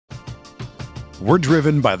We're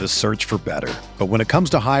driven by the search for better. But when it comes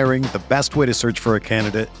to hiring, the best way to search for a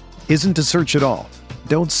candidate isn't to search at all.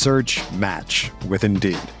 Don't search, match with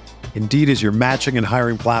Indeed. Indeed is your matching and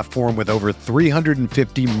hiring platform with over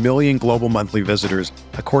 350 million global monthly visitors,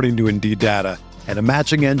 according to Indeed data, and a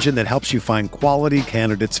matching engine that helps you find quality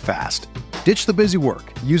candidates fast. Ditch the busy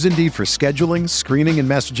work. Use Indeed for scheduling, screening, and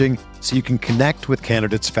messaging so you can connect with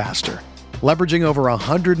candidates faster. Leveraging over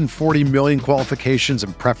 140 million qualifications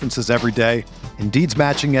and preferences every day, Indeed's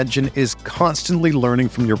matching engine is constantly learning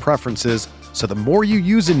from your preferences, so the more you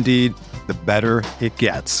use Indeed, the better it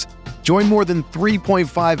gets. Join more than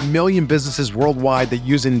 3.5 million businesses worldwide that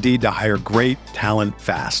use Indeed to hire great talent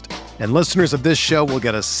fast. And listeners of this show will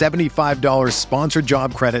get a $75 sponsored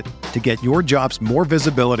job credit to get your jobs more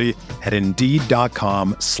visibility at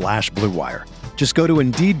Indeed.com/Blue Wire. Just go to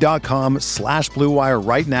Indeed.com/Blue Wire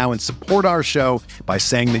right now and support our show by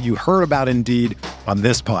saying that you heard about Indeed on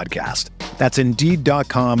this podcast. That's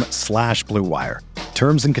Indeed.com/Blue Wire.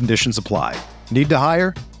 Terms and conditions apply. Need to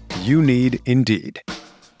hire? You need Indeed.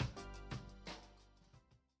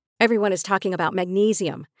 Everyone is talking about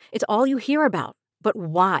magnesium. It's all you hear about. But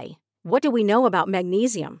why? What do we know about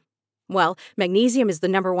magnesium? Well, magnesium is the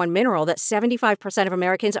number one mineral that 75% of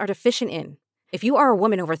Americans are deficient in. If you are a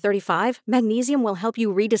woman over 35, magnesium will help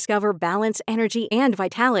you rediscover balance, energy, and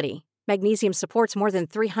vitality. Magnesium supports more than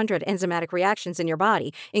 300 enzymatic reactions in your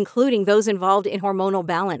body, including those involved in hormonal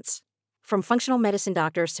balance. From functional medicine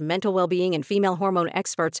doctors to mental well-being and female hormone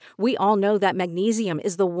experts, we all know that magnesium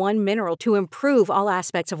is the one mineral to improve all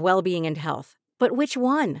aspects of well-being and health. But which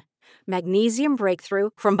one? Magnesium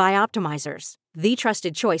Breakthrough from Bioptimizers, the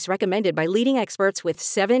trusted choice recommended by leading experts with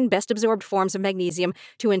 7 best-absorbed forms of magnesium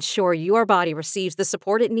to ensure your body receives the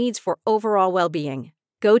support it needs for overall well-being.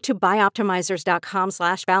 Go to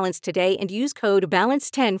bioptimizers.com/balance today and use code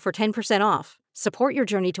BALANCE10 for 10% off. Support your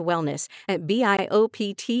journey to wellness at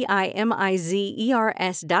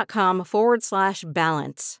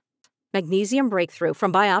bioptimizers.com/balance. Magnesium Breakthrough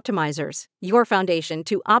from Bioptimizers, your foundation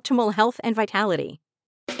to optimal health and vitality.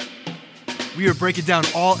 We are breaking down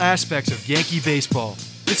all aspects of Yankee baseball.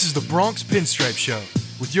 This is the Bronx Pinstripe Show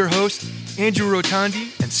with your hosts, Andrew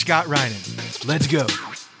Rotondi and Scott Reinen. Let's go.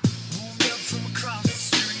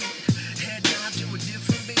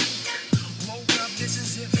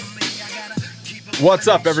 What's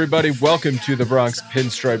up, everybody? Welcome to the Bronx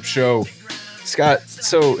Pinstripe Show. Scott,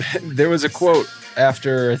 so there was a quote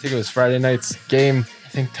after, I think it was Friday night's game. I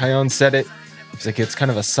think Tyone said it. It's like it's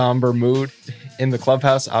kind of a somber mood in the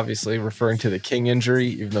clubhouse, obviously referring to the King injury,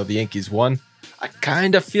 even though the Yankees won. I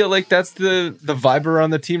kind of feel like that's the vibe around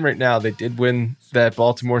the team right now. They did win that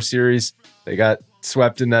Baltimore series. They got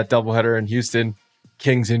swept in that doubleheader in Houston.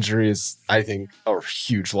 King's injury is, I think, a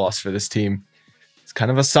huge loss for this team. It's kind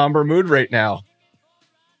of a somber mood right now.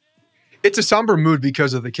 It's a somber mood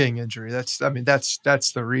because of the King injury. That's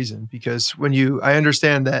the reason. Because I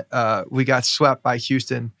understand that we got swept by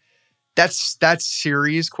Houston. That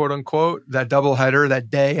series, quote unquote, that doubleheader that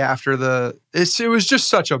day after it was just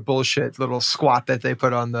such a bullshit little squat that they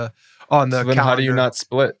put on the So then calendar. how do you not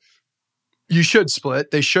split? You should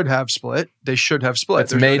split. They should have split.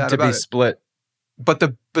 It's made to be split. But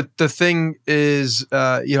the thing is,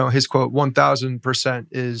 his quote 1000%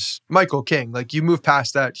 is Michael King. Like, you move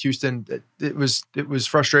past that, Houston. It was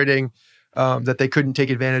frustrating that they couldn't take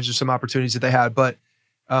advantage of some opportunities that they had, but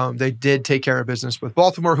they did take care of business with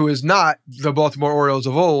Baltimore, who is not the Baltimore Orioles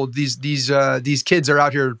of old. These kids are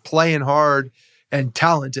out here playing hard and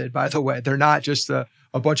talented. By the way, they're not just a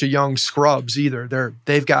bunch of young scrubs either.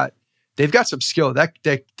 They've got some skill. That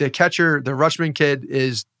the catcher, the Rutschman kid,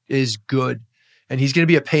 is good. And he's going to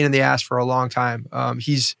be a pain in the ass for a long time.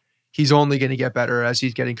 He's only going to get better as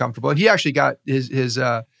he's getting comfortable. And he actually got his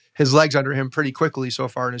legs under him pretty quickly so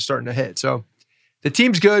far and is starting to hit. So the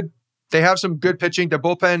team's good. They have some good pitching. The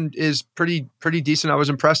bullpen is pretty decent. I was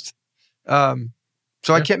impressed. I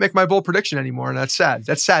can't make my bold prediction anymore, and that's sad.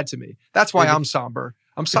 That's sad to me. That's why I'm somber.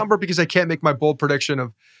 I'm somber because I can't make my bold prediction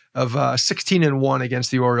of 16-1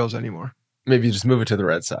 against the Orioles anymore. Maybe you just move it to the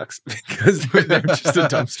Red Sox because they're just a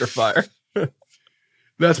dumpster fire.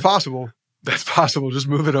 That's possible. Just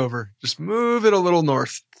move it over. Just move it a little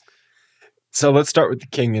north. So let's start with the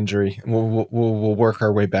King injury. We'll work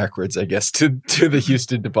our way backwards, I guess, to the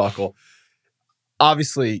Houston debacle.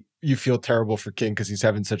 Obviously, you feel terrible for King because he's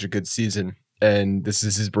having such a good season, and this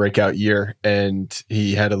is his breakout year, and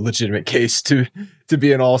he had a legitimate case to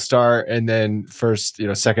be an all-star. And then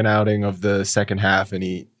second outing of the second half, and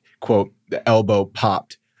he, quote, the elbow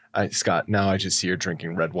popped. Scott, now I just see you're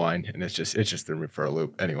drinking red wine, and it just threw me for a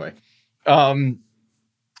loop. Anyway,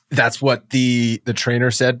 that's what the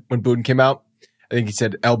trainer said when Boone came out. I think he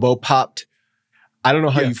said elbow popped. I don't know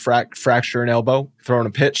how you fracture an elbow throwing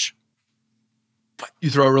a pitch. You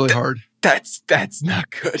throw it really hard. That's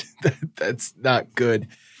not good. That's not good.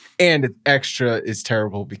 And extra is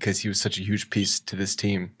terrible because he was such a huge piece to this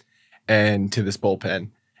team and to this bullpen.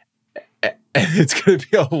 And it's going to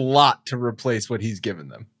be a lot to replace what he's given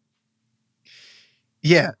them.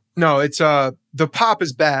 Yeah. No, it's the pop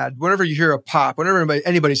is bad. Whenever you hear a pop, whenever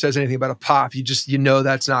anybody says anything about a pop, you know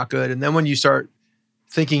that's not good. And then when you start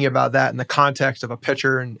thinking about that in the context of a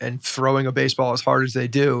pitcher and throwing a baseball as hard as they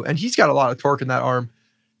do, and he's got a lot of torque in that arm.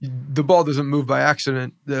 The ball doesn't move by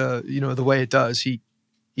accident, the way it does. He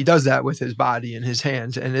does that with his body and his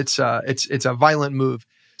hands, and it's a violent move.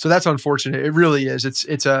 So that's unfortunate. It really is.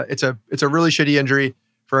 It's a really shitty injury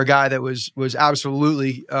for a guy that was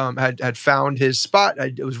absolutely had found his spot.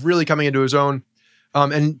 It was really coming into his own,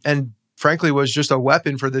 and frankly was just a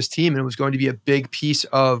weapon for this team, and was going to be a big piece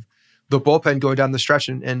of the bullpen going down the stretch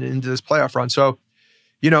and into this playoff run. So,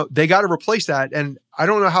 they got to replace that, and I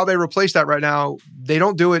don't know how they replace that right now. They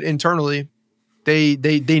don't do it internally. They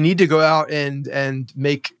need to go out and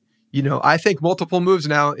make, I think multiple moves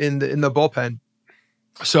now in the bullpen.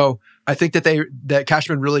 So I think that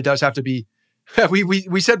Cashman really does have to be.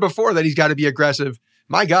 We said before that he's got to be aggressive.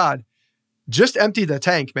 My God, just empty the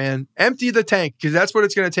tank, man. Empty the tank, because that's what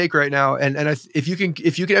it's going to take right now. And if you can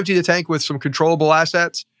empty the tank with some controllable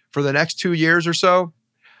assets for the next 2 years or so,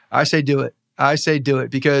 I say do it.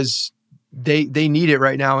 Because they need it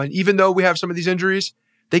right now. And even though we have some of these injuries,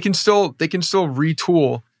 they can still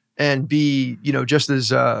retool and be just as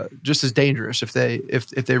dangerous if they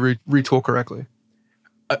retool correctly.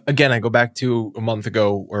 Again, I go back to a month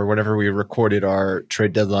ago or whenever we recorded our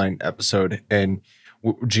trade deadline episode and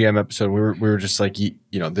GM episode. We were just like,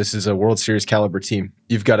 this is a World Series caliber team.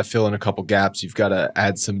 You've got to fill in a couple gaps. You've got to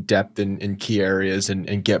add some depth in key areas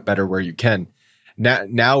and get better where you can.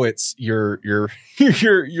 Now it's you're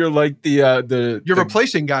like the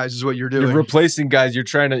replacing guys is what you're doing. You're replacing guys. You're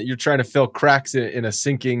trying to fill cracks in a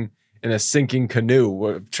sinking canoe.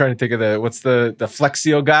 I'm trying to think of what's the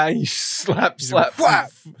Flexio guy? You slap some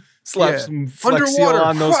Flexio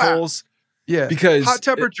on those holes. Yeah, because hot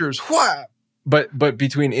temperatures. But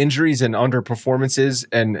between injuries and underperformances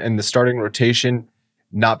and the starting rotation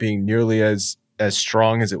not being nearly as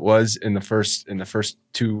strong as it was in the first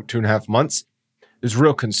 2.5 months, there's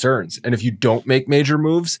real concerns. And if you don't make major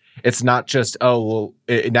moves, it's not just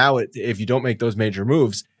if you don't make those major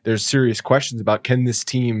moves, there's serious questions about can this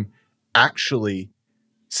team actually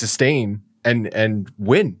sustain and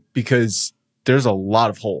win, because there's a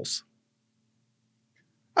lot of holes.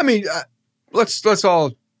 I mean, let's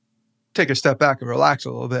all take a step back and relax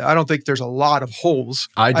a little bit. I don't think there's a lot of holes.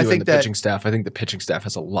 I think the pitching staff. I think the pitching staff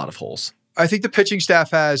has a lot of holes. I think the pitching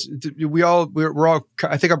staff has. We're all.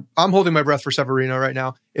 I think I'm holding my breath for Severino right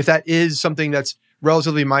now. If that is something that's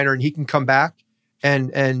relatively minor and he can come back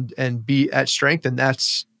and be at strength, and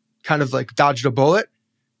that's kind of like dodged a bullet,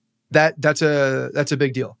 that's a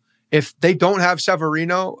big deal. If they don't have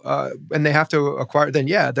Severino and they have to acquire, then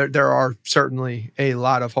yeah, there are certainly a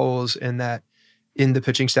lot of holes in the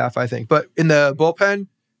pitching staff, I think. But in the bullpen,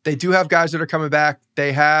 they do have guys that are coming back.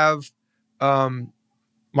 They have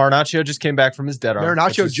Marinaccio just came back from his dead arm.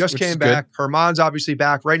 Marinaccio just came back. Herman's obviously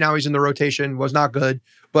back. Right now he's in the rotation. Was not good,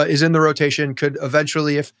 but is in the rotation. Could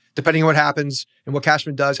eventually, if depending on what happens and what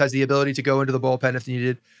Cashman does, has the ability to go into the bullpen if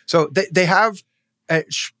needed. So they have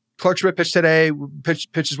Clark Schmidt pitched today, pitch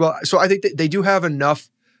as well. So I think they do have enough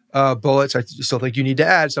bullets. I still think you need to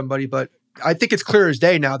add somebody, but I think it's clear as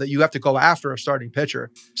day now that you have to go after a starting pitcher,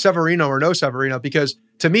 Severino or no Severino, because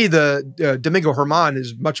to me, the Domingo Germán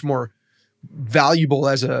is much more valuable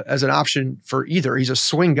as an option for either. He's a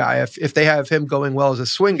swing guy. If they have him going well as a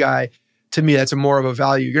swing guy, to me, that's more of a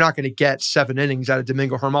value. You're not going to get 7 innings out of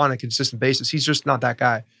Domingo Germán on a consistent basis. He's just not that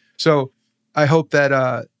guy. So I hope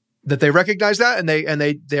that they recognize that, and I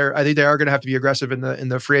think they are going to have to be aggressive in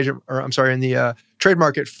the free agent, or I'm sorry, in the trade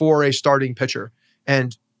market for a starting pitcher.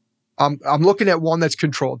 And I'm looking at one that's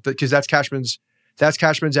controlled, because that's Cashman's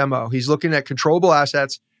MO. He's looking at controllable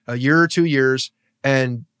assets, a year or 2 years,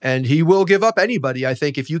 and he will give up anybody. I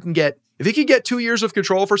think if he can get 2 years of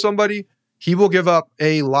control for somebody, he will give up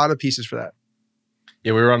a lot of pieces for that.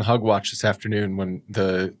 Yeah, we were on Hug Watch this afternoon when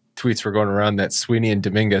the tweets were going around that Sweeney and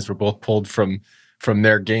Dominguez were both pulled from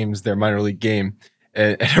their games, their minor league game.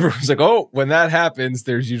 And everyone's like, oh, when that happens,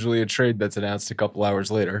 there's usually a trade that's announced a couple hours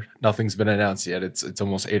later. Nothing's been announced yet. It's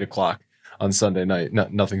almost 8:00 on Sunday night.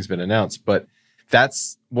 Nothing's been announced, but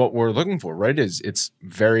that's what we're looking for, right? It's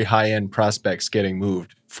very high-end prospects getting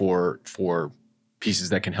moved for pieces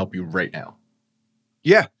that can help you right now.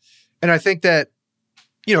 Yeah. And I think that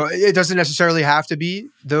it doesn't necessarily have to be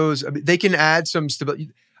those. I mean, they can add some stability.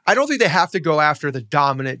 I don't think they have to go after the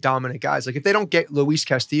dominant guys. Like if they don't get Luis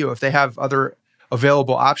Castillo, if they have other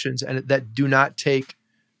available options and that do not take,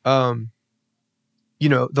 the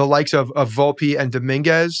likes of Volpe and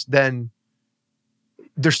Dominguez, then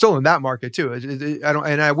they're still in that market too.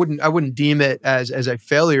 I wouldn't deem it as a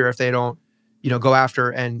failure if they don't, go after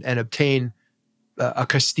and obtain a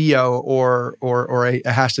Castillo or it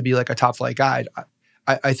has to be like a top flight guy.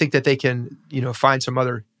 I think that they can, find some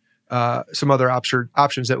other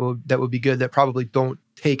options that will be good that probably don't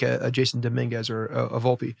take a Jason Dominguez or a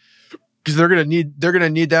Volpe, because they're gonna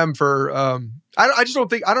need them for. I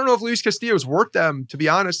don't know if Luis Castillo is worth them, to be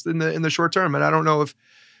honest, in the short term, and I don't know if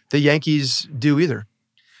the Yankees do either.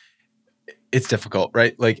 It's difficult,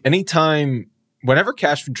 right? Like whenever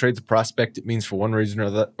Cashman trades a prospect, it means for one reason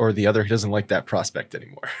or the other, he doesn't like that prospect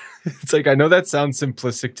anymore. It's like, I know that sounds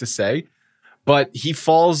simplistic to say, but he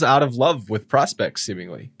falls out of love with prospects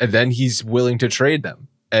seemingly. And then he's willing to trade them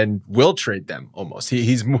and will trade them almost.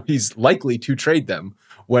 He's likely to trade them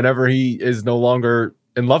whenever he is no longer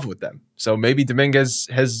in love with them. So maybe Dominguez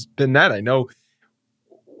has been that. I know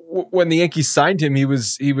when the Yankees signed him, he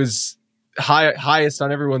was highest on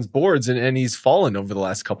everyone's boards, and he's fallen over the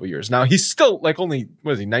last couple of years. Now he's still like only,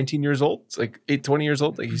 19 years old? It's like 20 years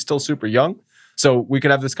old. Like he's still super young. So we could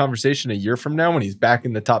have this conversation a year from now when he's back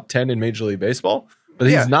in the top 10 in Major League Baseball, but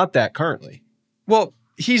he's not that currently. Well,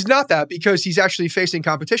 he's not that because he's actually facing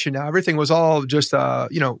competition now. Everything was all just, the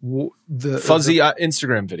fuzzy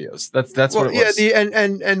Instagram videos. That's what it was.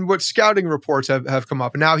 And what scouting reports have come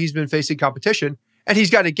up, and now he's been facing competition, and he's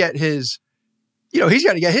got to get his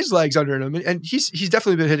legs under him, and he's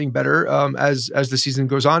definitely been hitting better as the season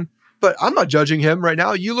goes on. But I'm not judging him right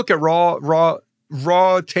now. You look at raw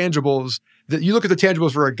tangibles. You look at the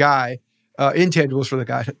tangibles for a guy, intangibles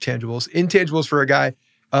for a guy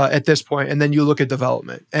at this point, and then you look at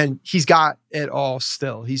development, and he's got it all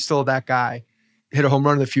still. He's still that guy. Hit a home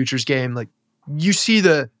run in the futures game. Like you see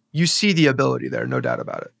the ability there, no doubt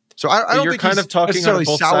about it. So I don't you're think kind of talking on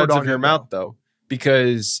both sides of your mouth though,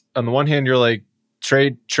 because on the one hand you're like,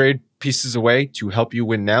 trade pieces away to help you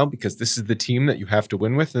win now because this is the team that you have to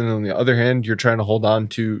win with. And on the other hand, you're trying to hold on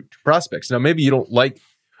to prospects. Now, maybe you don't like,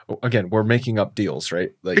 again, we're making up deals,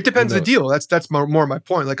 right? Like it depends the deal. That's more my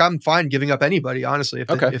point. Like I'm fine giving up anybody, honestly, if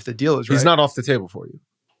the deal is right. He's not off the table for you.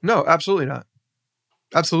 No, absolutely not.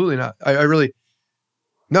 Absolutely not. I really,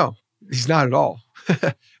 no, he's not at all.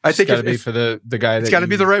 I think it's got to be for the guy. It's got to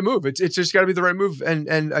be the right move. It's just got to be the right move.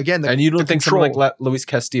 And again, and you don't think someone like Luis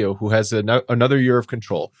Castillo, who has another year of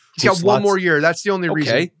control, he's got one more year. That's the only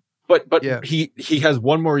reason. Okay, but yeah. he has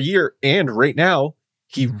one more year, and right now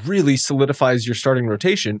he really solidifies your starting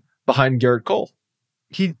rotation behind Garrett Cole.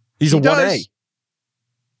 He's a 1A.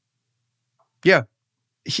 Yeah,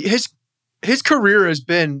 his career has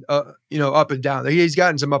been up and down. He's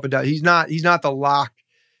gotten some up and down. He's not the lock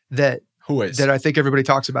that. Who is? That I think everybody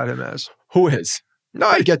talks about him as. Who is? No,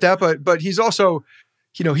 I get that, but he's also,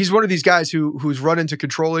 he's one of these guys who's run into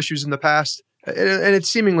control issues in the past, and it's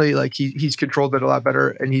seemingly like he's controlled it a lot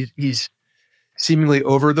better, and he's seemingly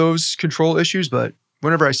over those control issues. But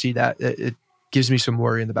whenever I see that, it gives me some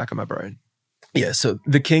worry in the back of my brain. Yeah. So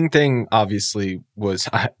the King thing obviously was,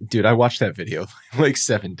 I watched that video like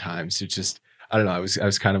 7 times. It just, I don't know. I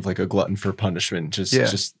was kind of like a glutton for punishment.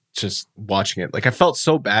 Just watching it. Like I felt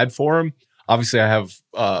so bad for him. Obviously I have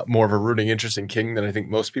more of a rooting interest in King than I think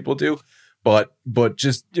most people do, but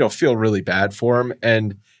just, feel really bad for him.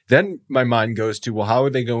 And then my mind goes to, well, how are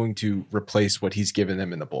they going to replace what he's given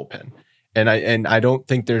them in the bullpen? And I don't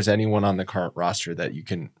think there's anyone on the current roster that you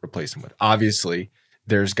can replace him with. Obviously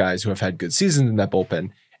there's guys who have had good seasons in that bullpen,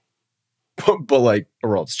 but like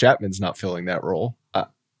Aroldis Chapman's not filling that role.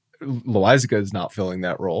 Loaizaga is not filling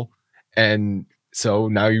that role. And so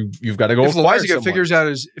now you've got to go. If Loaizaga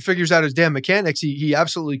figures out his damn mechanics, he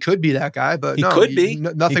absolutely could be that guy. But he could be.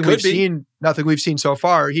 Nothing we've seen so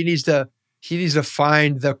far. He needs to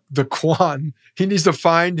find the Quan. He needs to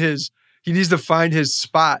find his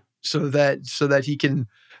spot so that he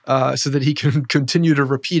can continue to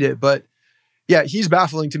repeat it. But yeah, he's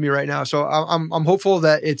baffling to me right now. So I'm hopeful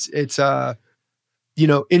that it's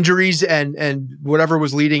injuries and whatever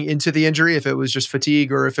was leading into the injury, if it was just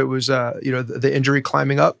fatigue or if it was, the injury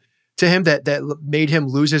climbing up to him that made him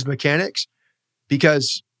lose his mechanics,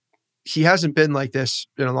 because he hasn't been like this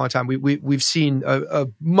in a long time. We've seen a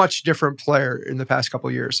much different player in the past couple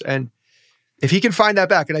of years. And if he can find that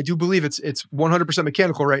back, and I do believe it's 100%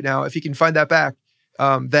 mechanical right now, if he can find that back,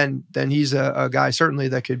 then he's a guy certainly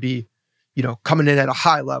that could be, coming in at a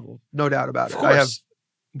high level, no doubt about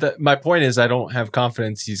it. My point is I don't have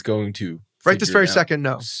confidence he's going to Right this very second,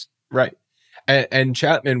 no. Right. And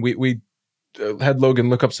Chapman, we had Logan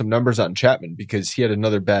look up some numbers on Chapman because he had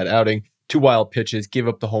another bad outing, 2 wild pitches, gave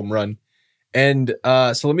up the home run. And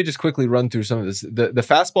so let me just quickly run through some of this. The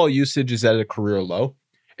fastball usage is at a career low.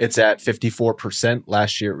 It's at 54%.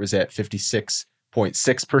 Last year it was at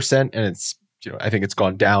 56.6%. And it's, I think it's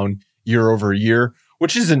gone down year over year,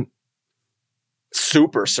 which isn't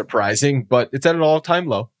super surprising, but it's at an all-time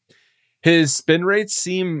low. His spin rates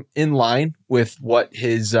seem in line with what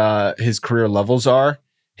his career levels are.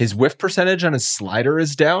 His whiff percentage on his slider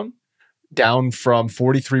is down from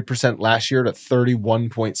 43% last year to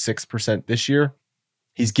 31.6% this year.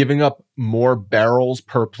 He's giving up more barrels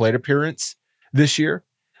per plate appearance this year.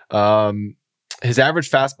 His average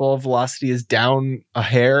fastball velocity is down a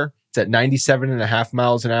hair. It's at 97.5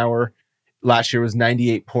 miles an hour. Last year was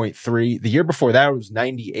 98.3. The year before that was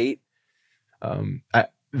 98.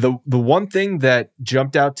 The one thing that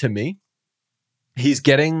jumped out to me, he's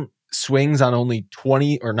getting swings on only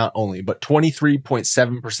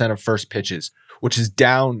 23.7% of first pitches, which is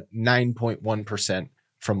down 9.1%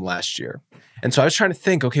 from last year. And so I was trying to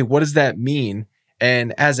think, okay, what does that mean?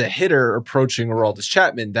 And as a hitter approaching Aroldis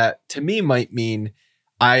Chapman, that to me might mean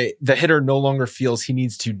the hitter no longer feels he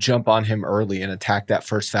needs to jump on him early and attack that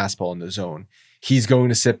first fastball in the zone. He's going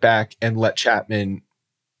to sit back and let Chapman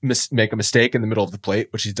make a mistake in the middle of the plate,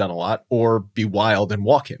 which he's done a lot, or be wild and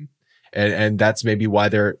walk him. And that's maybe why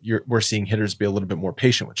we're seeing hitters be a little bit more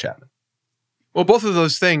patient with Chapman. Well, both of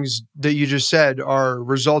those things that you just said are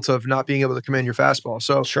results of not being able to command your fastball.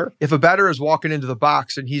 So sure, if a batter is walking into the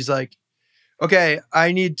box and he's like, okay,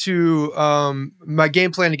 I need to, my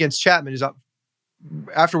game plan against Chapman is,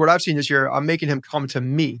 after what I've seen this year, I'm making him come to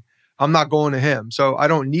me. I'm not going to him. So I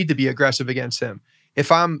don't need to be aggressive against him.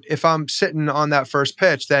 If I'm sitting on that first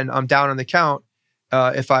pitch, then I'm down on the count.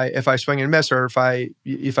 If I swing and miss, or if I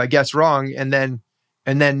guess wrong, and then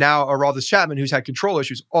now Aroldis Chapman, who's had control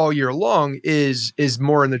issues all year long, is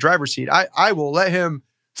more in the driver's seat. I will let him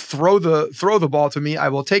throw the ball to me. I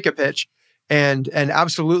will take a pitch, and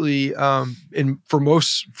absolutely, for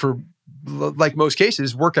most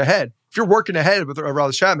cases, work ahead. If you're working ahead with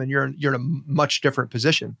Aroldis Chapman, you're in a much different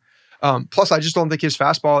position. Plus, I just don't think his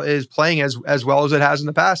fastball is playing as well as it has in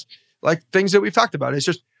the past. Like things that we've talked about, it's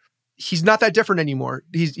just he's not that different anymore.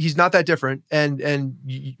 He's not that different, and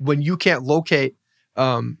when you can't locate,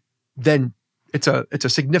 then it's a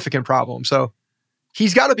significant problem. So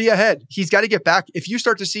he's got to be ahead. He's got to get back. If you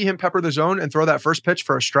start to see him pepper the zone and throw that first pitch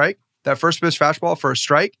for a strike, that first pitch fastball for a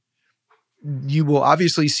strike, you will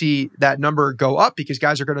obviously see that number go up because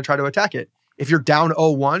guys are going to try to attack it. If you're down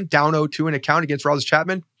 0-1, down 0-2 in a count against Aroldis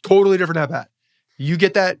Chapman, totally different at bat. You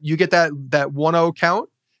get that 1-0 count.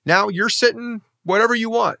 Now you're sitting whatever you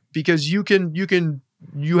want because you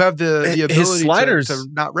have the ability to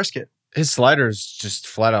not risk it. His slider is just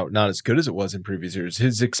flat out not as good as it was in previous years.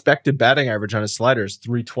 His expected batting average on his slider is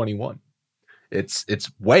 321. It's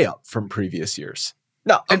way up from previous years.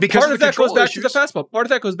 No, and because part of that goes back to the fastball. Part of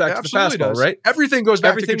that goes back to the fastball, right? Everything goes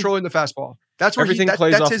back to controlling the fastball. That's where everything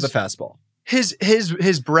plays off of the fastball.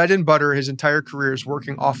 His bread and butter, his entire career is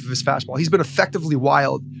working off of his fastball. He's been effectively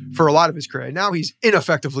wild for a lot of his career. Now he's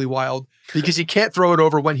ineffectively wild because he can't throw it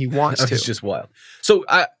over when he wants to. He's just wild. So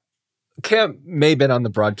Cam may have been on the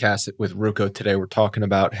broadcast with Ruocco today. We're talking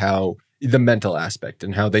about how the mental aspect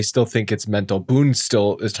and how they still think it's mental. Boone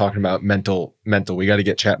still is talking about mental. We got to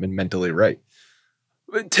get Chapman mentally right.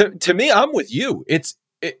 To me, I'm with you.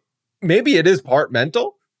 Maybe it is part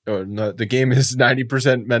mental. Or no, the game is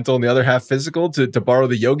 90% mental and the other half physical, to borrow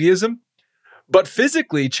the Yogiism. But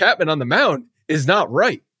physically, Chapman on the mound is not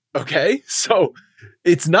right. Okay, so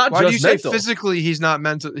it's not Why just do you mental. say physically he's not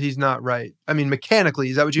mental? He's not right. I mean, mechanically,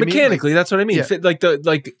 is that what you mean? Mechanically, that's what I mean.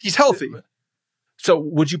 Yeah. He's healthy. So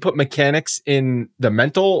would you put mechanics in the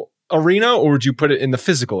mental arena, or would you put it in the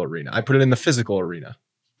physical arena? I put it in the physical arena.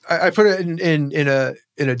 I put it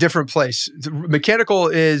in a different place. Mechanical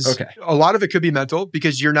is okay. A lot of it could be mental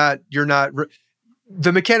because you're not.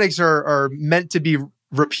 The mechanics are meant to be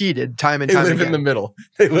repeated time and time again. They live in the middle.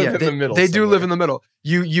 They live in the middle. They do live in the middle.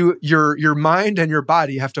 Your mind and your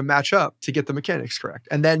body have to match up to get the mechanics correct,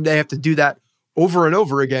 and then they have to do that over and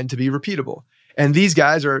over again to be repeatable. And these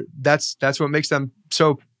guys that's what makes them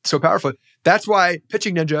so powerful. That's why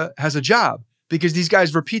Pitching Ninja has a job, because these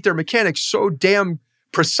guys repeat their mechanics so damn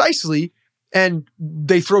precisely, and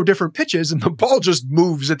they throw different pitches and the ball just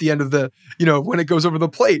moves at the end of when it goes over the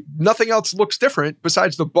plate. Nothing else looks different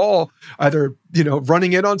besides the ball either,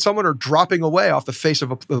 running in on someone or dropping away off the face of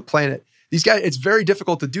the planet. These guys, it's very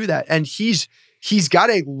difficult to do that. And he's got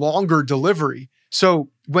a longer delivery. So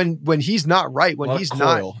when he's not right, when he's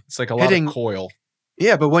not it's like a hitting, lot of coil.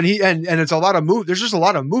 Yeah, but when and it's a lot of move. There's just a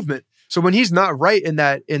lot of movement. So when he's not right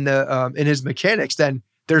in his mechanics, then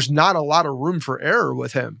there's not a lot of room for error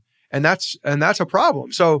with him, and that's a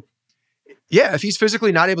problem. So yeah, if he's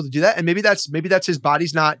physically not able to do that, and maybe that's his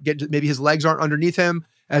body's not getting, maybe his legs aren't underneath him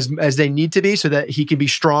as they need to be, so that he can be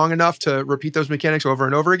strong enough to repeat those mechanics over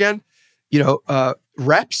and over again.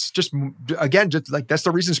 Reps, just like that's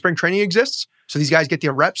the reason spring training exists. So these guys get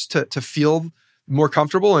the reps to feel more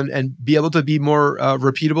comfortable and be able to be more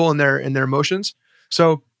repeatable in their motions.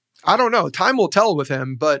 So I don't know. Time will tell with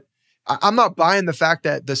him, but I'm not buying the fact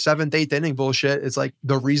that the 7th, 8th inning bullshit is like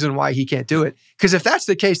the reason why he can't do it. Because if that's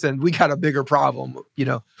the case, then we got a bigger problem,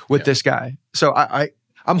 with this guy. So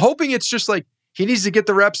I'm hoping it's just like he needs to get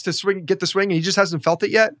the reps to get the swing, and he just hasn't felt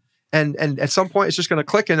it yet. And at some point it's just going to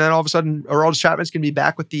click, and then all of a sudden Aroldis Chapman's going to be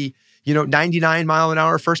back with the 99 mile an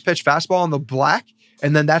hour first pitch fastball on the black,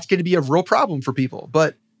 and then that's going to be a real problem for people.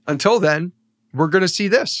 But until then, we're going to see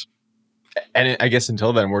this. And I guess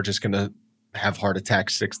until then, we're just going to have heart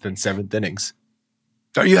attacks 6th and 7th innings.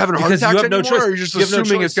 Are you having a heart attack anymore, no choice. or are you just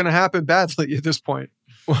assuming it's going to happen badly at this point?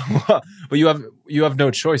 But you have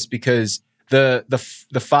no choice, because the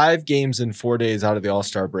 5 games in 4 days out of the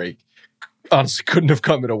All-Star break honestly couldn't have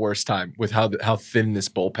come at a worse time with how thin this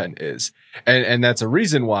bullpen is. And that's a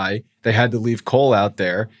reason why they had to leave Cole out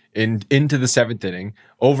there into the 7th inning,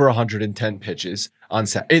 over 110 pitches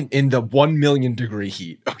in the 1 million degree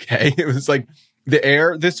heat. Okay. It was like the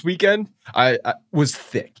air this weekend I was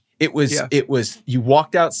thick. It was you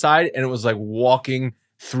walked outside and it was like walking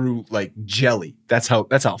through like jelly. That's how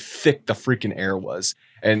thick the freaking air was.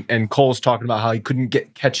 And Cole's talking about how he couldn't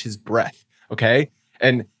catch his breath. Okay.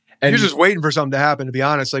 And you're just waiting for something to happen, to be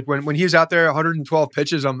honest. Like when he was out there, 112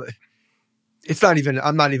 pitches, I'm not even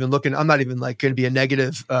like going to be a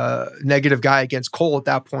negative guy against Cole at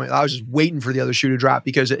that point. I was just waiting for the other shoe to drop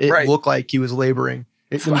because it looked like he was laboring.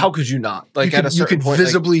 How could you not? Like you could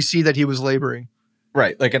visibly see that he was laboring.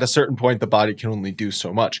 Right. Like at a certain point, the body can only do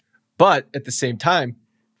so much. But at the same time,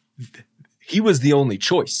 he was the only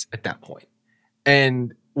choice at that point.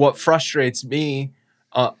 And what frustrates me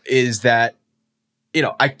is that,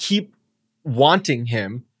 I keep wanting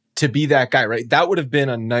him to be that guy, right? That would have been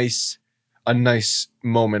a nice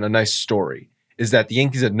moment, a nice story, is that the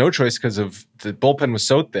Yankees had no choice because of the bullpen was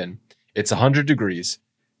so thin. It's 100 degrees.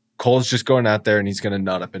 Cole's just going out there and he's going to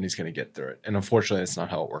nut up and he's going to get through it. And unfortunately, that's not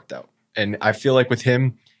how it worked out. And I feel like with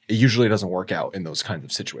him, it usually doesn't work out in those kinds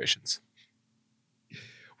of situations.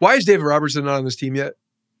 Why is David Robertson not on this team yet?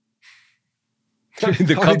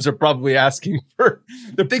 The Cubs are probably asking for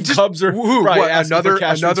another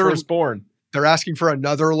firstborn. They're asking for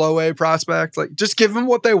another low A prospect. Like, just give them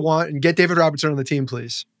what they want and get David Robertson on the team,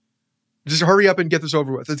 please. Just hurry up and get this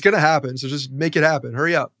over with. It's going to happen, so just make it happen.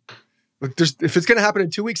 Hurry up. Look, if it's going to happen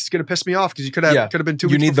in 2 weeks, it's going to piss me off because could have been 2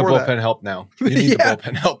 weeks. You need the bullpen that. help now. You need the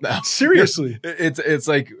bullpen help now. Seriously, it's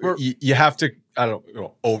like you have to. I don't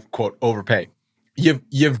quote overpay.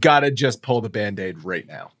 You've got to just pull the Band-Aid right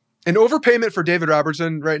now. An overpayment for David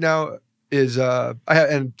Robertson right now is I'm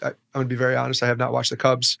going to be very honest. I have not watched the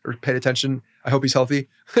Cubs or paid attention. I hope he's healthy,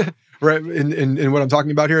 right? In what I'm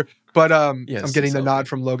talking about here, but yes, I'm getting the nod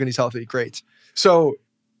from Logan. He's healthy. Great. So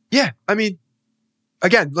yeah, I mean,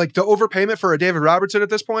 again, like the overpayment for a David Robertson at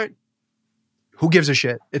this point, who gives a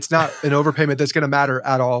shit? It's not an overpayment that's going to matter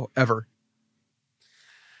at all ever.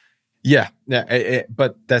 Yeah,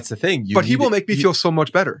 but that's the thing. But he will make me feel so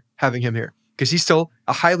much better having him here because he's still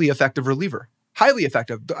a highly effective reliever. Highly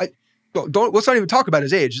effective. Let's not even talk about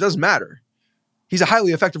his age. It doesn't matter. He's a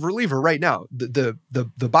highly effective reliever right now. The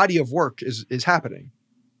body of work is happening.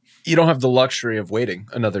 You don't have the luxury of waiting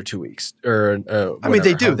another 2 weeks or. I mean,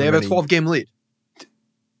 they do. They have a 12-game lead.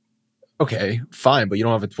 Okay, fine, but you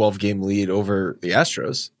don't have a 12-game lead over the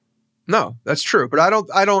Astros. No, that's true. But I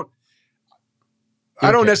don't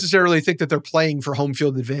necessarily think that they're playing for home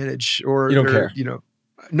field advantage or you don't care.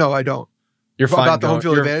 No, I don't. You're fine about the home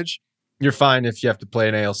field advantage. You're fine if you have to play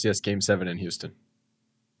an ALCS Game 7 in Houston.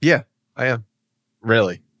 Yeah, I am.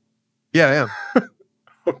 Really? Yeah, I am.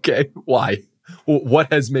 Okay, why?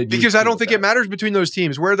 What has made you? Because I don't think it matters between those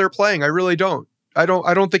teams where they're playing. I really don't. I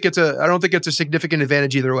don't think it's a significant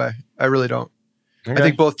advantage either way. I really don't. Okay. I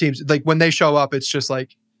think both teams, like when they show up, it's just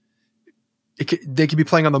like they could be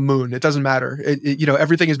playing on the moon. It doesn't matter.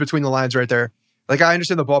 Everything is between the lines right there. Like I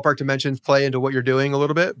understand the ballpark dimensions play into what you're doing a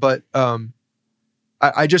little bit, but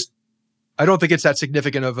I don't think it's that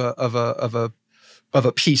significant of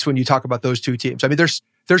a piece when you talk about those two teams. I mean, there's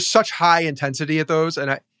such high intensity at those,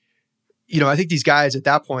 and I think these guys at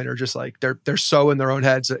that point are just like they're so in their own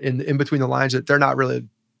heads in between the lines that they're not really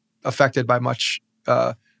affected by much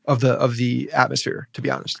of the atmosphere, to be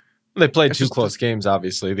honest. They played two close games,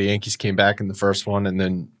 obviously. The Yankees came back in the first one and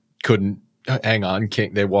then couldn't hang on.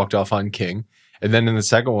 They walked off on King. And then in the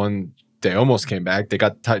second one, they almost came back. They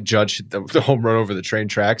got Judge hit the home run over the train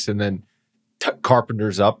tracks, and then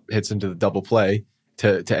Carpenter's up, hits into the double play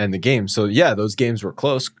to end the game. So, yeah, those games were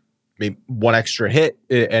close. Maybe one extra hit,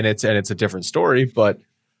 and it's a different story. But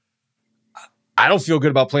I don't feel good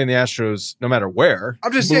about playing the Astros no matter where.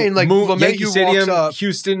 I'm just saying, like, Yankee Stadium,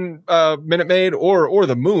 Houston, Minute Maid, or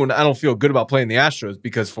the Moon. I don't feel good about playing the Astros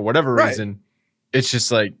because for whatever reason, it's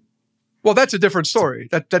just like. Well, that's a different story.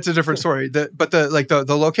 That's a different story. But the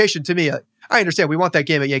location to me, I understand we want that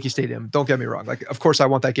game at Yankee Stadium. Don't get me wrong. Like, of course, I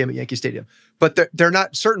want that game at Yankee Stadium. But they're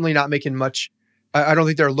certainly not making much. I don't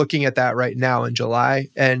think they're looking at that right now in July.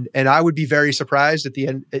 And I would be very surprised at the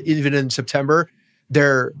end, even in September,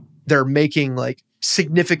 they're making like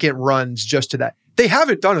significant runs just to that. They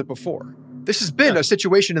haven't done it before. This has been a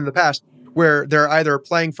situation in the past where they're either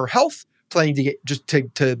playing for health, playing to get just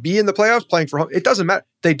to be in the playoffs, playing for home. It doesn't matter.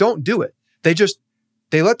 They don't do it.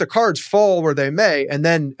 They let the cards fall where they may, and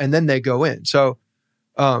then they go in. So,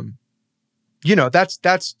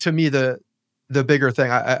 that's to me the bigger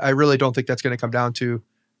thing. I really don't think that's going to come down to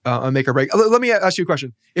a make or break. Let me ask you a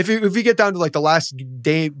question. If we get down to like the last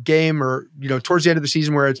game or, towards the end of the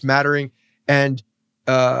season where it's mattering and,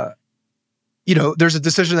 there's a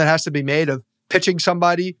decision that has to be made of pitching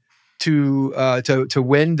somebody to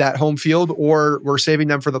win that home field, or we're saving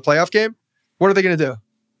them for the playoff game, what are they going to do?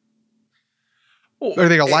 Are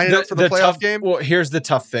they going to line it up for the playoff game? Well, here's the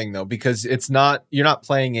tough thing though, because you're not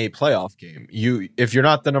playing a playoff game. If you're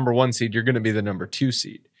not the number 1 seed, you're going to be the number 2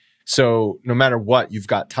 seed. So no matter what, you've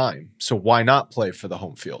got time. So why not play for the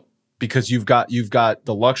home field? Because you've got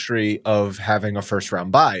the luxury of having a first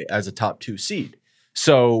round bye as a top 2 seed.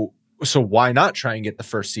 So why not try and get the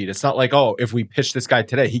first seed? It's not like, oh, if we pitch this guy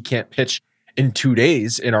today, he can't pitch in 2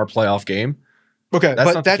 days in our playoff game. Okay,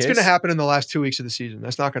 but that's going to happen in the last 2 weeks of the season.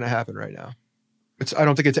 That's not going to happen right now. I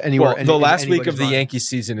don't think it's anywhere. Well, the last week of the Yankees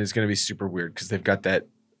season is going to be super weird because they've got that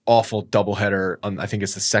awful doubleheader on, I think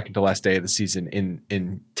it's the second to last day of the season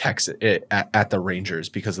in Texas at the Rangers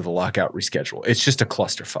because of the lockout reschedule. It's just a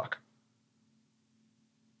clusterfuck.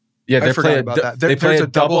 Yeah, I forgot about that. There's a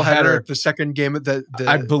doubleheader. The second game of the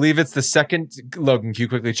I believe it's the second. Logan, can you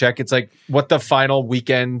quickly check? It's like what the final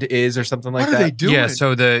weekend is or something like that. What are they doing? Yeah,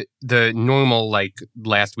 so the normal like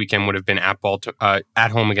last weekend would have been at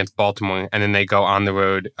home against Baltimore, and then they go on the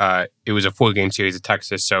road. It was a 4-game series at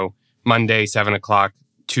Texas, so Monday 7:00,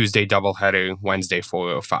 Tuesday doubleheader, Wednesday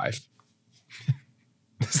 4:05.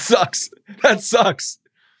 Sucks. That sucks.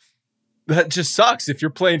 That just sucks. If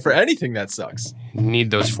you're playing for anything, that sucks.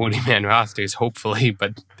 Need those 40-man rosters, hopefully,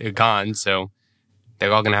 but they're gone, so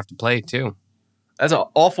they're all going to have to play, too. That's an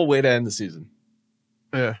awful way to end the season.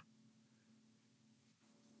 Yeah.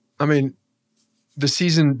 I mean, the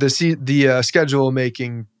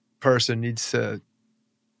schedule-making person needs to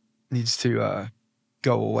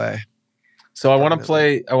go away. So I want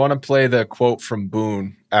to play the quote from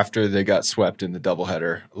Boone after they got swept in the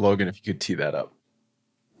doubleheader. Logan, if you could tee that up.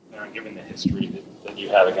 Given the history that you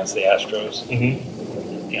have against the Astros,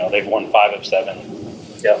 they've won 5 of 7.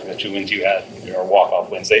 Yeah, the 2 wins you had are walk-off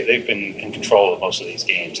wins. They've been in control of most of these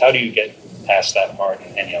games. How do you get past that part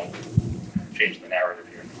and change the narrative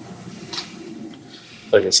here?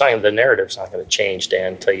 Look, the narrative's not going to change,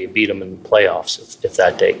 Dan, until you beat them in the playoffs, if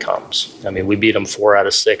that day comes. I mean, we beat them 4 out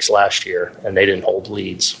of 6 last year, and they didn't hold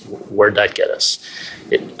leads. Where'd that get us?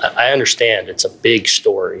 I understand it's a big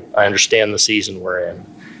story. I understand the season we're in.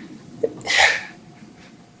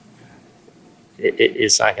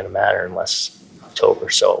 It's not going to matter unless October.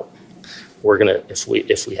 So we're gonna, if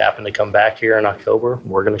we happen to come back here in October,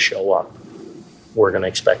 we're going to show up. We're going to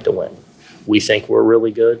expect to win. We think we're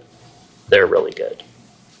really good. They're really good.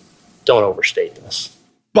 Don't overstate this.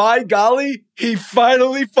 By golly, he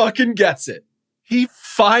finally fucking gets it. He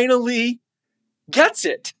finally gets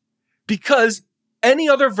it. Because any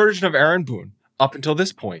other version of Aaron Boone up until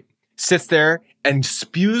this point sits there and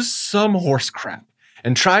spews some horse crap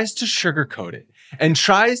and tries to sugarcoat it and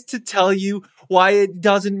tries to tell you why it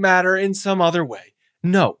doesn't matter in some other way.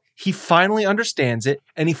 No, he finally understands it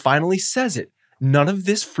and he finally says it. None of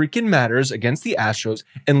this freaking matters against the Astros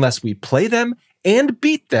unless we play them and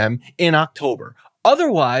beat them in October.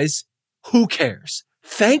 Otherwise, who cares?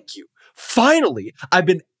 Thank you. Finally, I've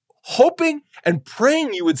been hoping and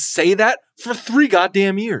praying you would say that for 3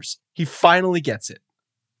 goddamn years. He finally gets it.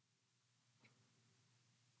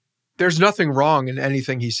 There's nothing wrong in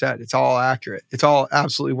anything he said. It's all accurate. It's all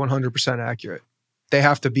absolutely 100% accurate. They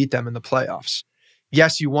have to beat them in the playoffs.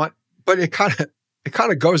 Yes, you want, but it kind of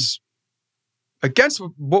goes against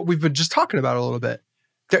what we've been just talking about a little bit.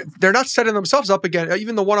 they're not setting themselves up again.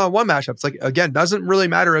 Even the one-on-one matchups, like, again, doesn't really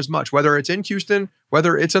matter as much, whether it's in Houston,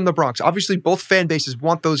 whether it's in the Bronx. Obviously, both fan bases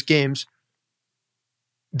want those games,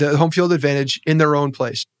 the home field advantage in their own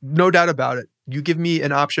place. No doubt about it. You give me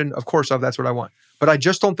an option, of course, that's what I want. But I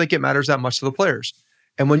just don't think it matters that much to the players.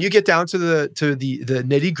 And when you get down to the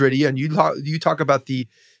nitty gritty, and you talk about the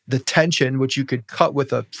tension, which you could cut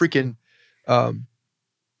with a freaking,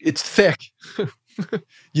 it's thick.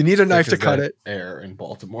 You need a knife to cut it. Air in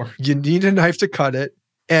Baltimore. You need a knife to cut it,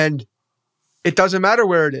 and it doesn't matter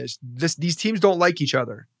where it is. These teams don't like each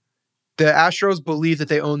other. The Astros believe that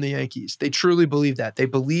they own the Yankees. They truly believe that. They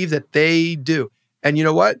believe that they do. And you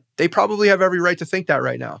know what? They probably have every right to think that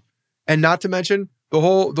right now. And not to mention the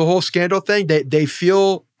whole scandal thing. They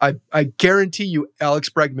feel. I guarantee you, Alex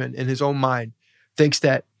Bregman in his own mind thinks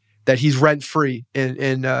that he's rent free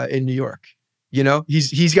in New York. You know,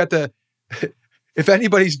 he's got the. If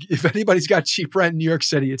anybody's got cheap rent in New York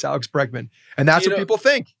City, it's Alex Bregman. And that's what people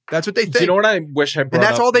think. That's what they think. Do you know what I wish I brought And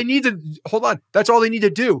that's up? all they need to, hold on. That's all they need to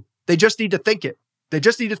do. They just need to think it. They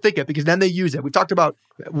just need to think it, because then they use it. We talked about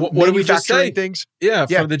what did we just say? Things. Yeah,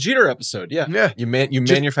 from the Jeter episode. Yeah. You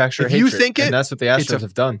manufacture hatred. You think it, and that's what the Astros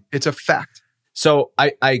have done. It's a fact. So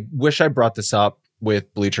I wish I brought this up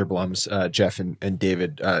with Bleacher Blums, Jeff and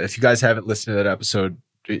David. If you guys haven't listened to that episode,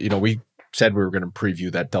 we said we were going to preview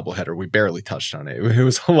that doubleheader. We barely touched on it. It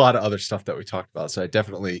was a lot of other stuff that we talked about. So I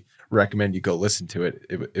definitely recommend you go listen to it.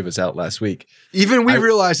 It was out last week. Even we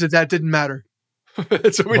realized that didn't matter.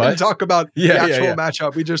 So we didn't talk about the actual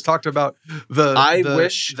matchup. We just talked about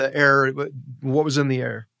the air, what was in the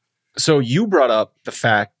air. So you brought up the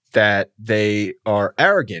fact that they are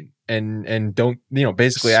arrogant and don't,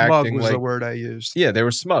 basically smug acting was like the word I used. Yeah, they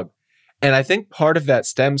were smug. And I think part of that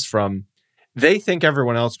stems from they think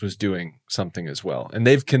everyone else was doing something as well. And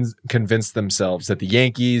they've convinced themselves that the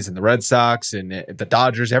Yankees and the Red Sox and the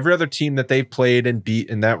Dodgers, every other team that they played and beat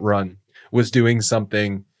in that run was doing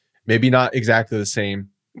something maybe not exactly the same,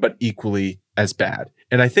 but equally as bad.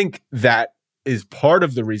 And I think that is part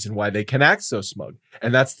of the reason why they can act so smug.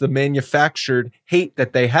 And that's the manufactured hate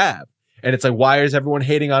that they have. And it's like, why is everyone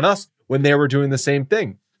hating on us when they were doing the same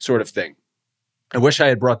thing, sort of thing? I wish I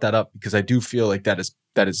had brought that up, because I do feel like that is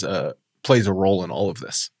plays a role in all of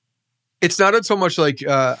this. It's not so much like,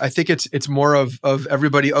 I think it's more of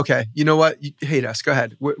everybody, okay, you know what? You hate us. Go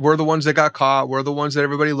ahead. We're the ones that got caught. We're the ones that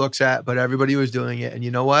everybody looks at, but everybody was doing it. And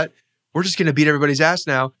you know what? We're just going to beat everybody's ass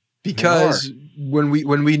now, because when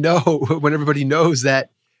everybody knows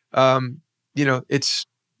that, it's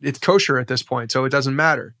kosher at this point. So it doesn't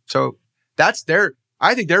matter. So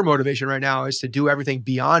I think their motivation right now is to do everything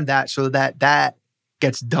beyond that, so that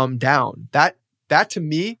gets dumbed down. That to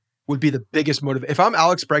me would be the biggest motive. If I'm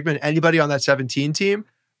Alex Bregman, anybody on that 17 team,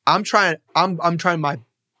 I'm trying to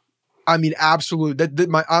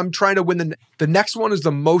win the next one is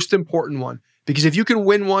the most important one, because if you can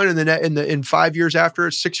win one in 5 years after,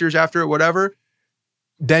 6 years after, whatever,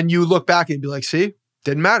 then you look back and be like, see,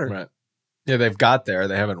 didn't matter. Right. Yeah, they've got there.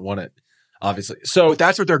 They haven't won it, obviously. So but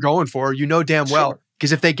that's what they're going for. Damn well,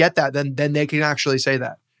 because if they get that, then they can actually say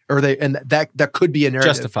that, that could be a narrative.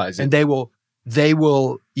 Justifies it. And they will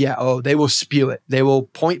spew it. They will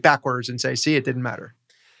point backwards and say, see, it didn't matter.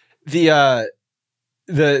 The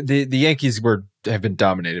Yankees have been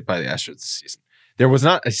dominated by the Astros this season. There was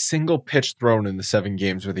not a single pitch thrown in the 7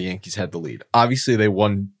 games where the Yankees had the lead. Obviously, they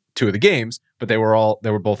won 2 of the games, but they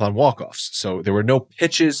were both on walk-offs. So there were no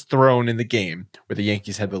pitches thrown in the game where the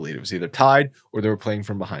Yankees had the lead. It was either tied or they were playing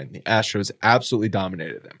from behind. The Astros absolutely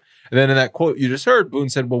dominated them. And then in that quote you just heard, Boone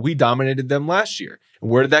said, well, we dominated them last year.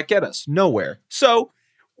 And where did that get us? Nowhere. So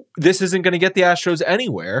this isn't going to get the Astros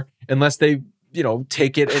anywhere unless they,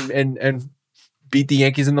 take it and beat the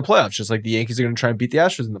Yankees in the playoffs, just like the Yankees are going to try and beat the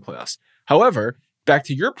Astros in the playoffs. However, back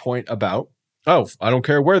to your point about, I don't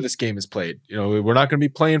care where this game is played. We're not going to be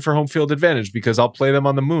playing for home field advantage because I'll play them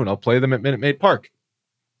on the moon. I'll play them at Minute Maid Park.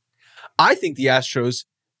 I think the Astros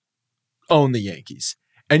own the Yankees.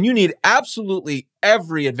 And you need absolutely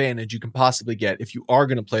every advantage you can possibly get if you are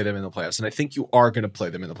going to play them in the playoffs. And I think you are going to play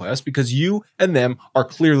them in the playoffs because you and them are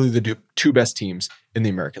clearly the 2 best teams in the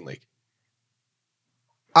American League.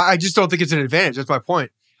 I just don't think it's an advantage. That's my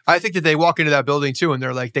point. I think that they walk into that building too, and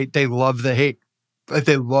they're like, they love the hate. Like,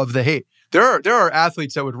 they love the hate. There are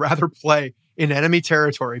athletes that would rather play in enemy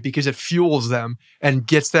territory because it fuels them and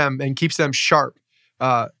gets them and keeps them sharp.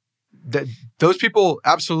 Those people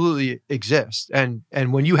absolutely exist. And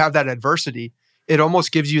when you have that adversity, it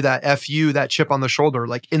almost gives you that FU, that chip on the shoulder,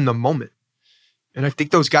 like in the moment. And I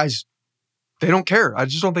think those guys, they don't care. I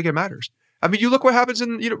just don't think it matters. I mean, you look what happens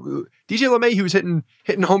in, DJ LeMay, he was hitting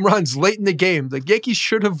home runs late in the game. The Yankees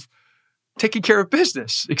should have taking care of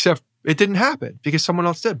business, except it didn't happen because someone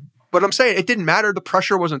else did. But I'm saying it didn't matter. The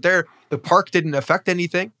pressure wasn't there. The park didn't affect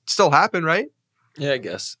anything. It still happened, right? Yeah, I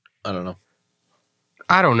guess. I don't know.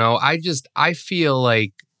 I feel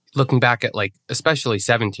like looking back at like, especially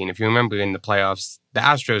 17, if you remember in the playoffs, the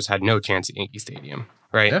Astros had no chance at Yankee Stadium,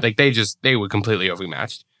 right? Yeah. Like they were completely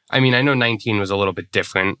overmatched. I mean, I know 19 was a little bit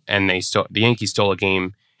different and the Yankees stole a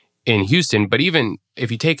game in Houston, but even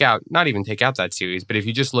if you not even take out that series, but if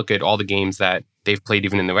you just look at all the games that they've played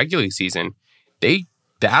even in the regular season, the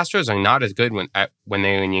Astros are not as good when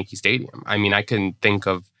they're in Yankee Stadium. I mean, I can think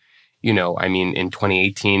of, in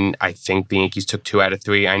 2018, I think the Yankees took 2 out of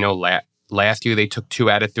 3. I know last year they took 2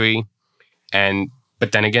 out of 3,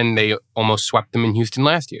 but then again, they almost swept them in Houston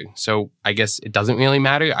last year. So I guess it doesn't really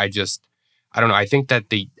matter. I don't know. I think that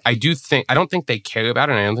I don't think they care about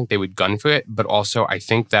it, and I don't think they would gun for it. But also, I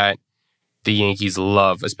think that the Yankees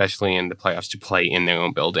love, especially in the playoffs, to play in their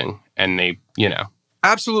own building, and they.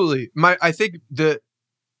 Absolutely. I think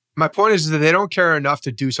my point is that they don't care enough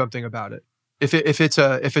to do something about it. If it's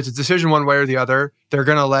a decision one way or the other, they're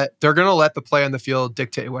gonna let the play on the field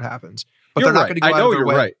dictate what happens. But they're not going to go out of their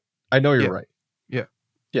way. Right. I know you're right. Yeah.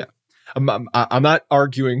 I'm not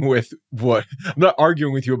arguing with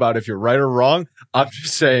you about if you're right or wrong. I'm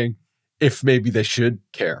just saying if maybe they should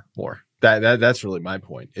care more. That's really my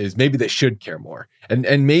point. Is maybe they should care more,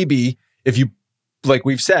 and maybe if you, like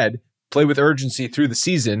we've said, play with urgency through the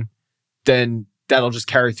season, then that'll just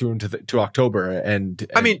carry through to October. And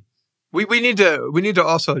I mean, we need to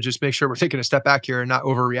also just make sure we're taking a step back here and not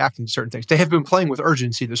overreacting to certain things. They have been playing with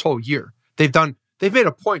urgency this whole year. They've made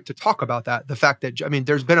a point to talk about that. The fact that, I mean,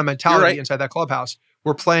 there's been a mentality inside that clubhouse.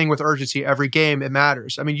 We're playing with urgency every game. It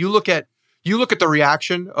matters. I mean, you look at the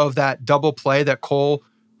reaction of that double play that Cole,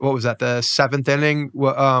 what was that, the 7th inning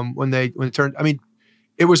when it turned. I mean,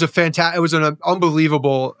 it was an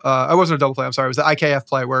unbelievable. It wasn't a double play. I'm sorry. It was the IKF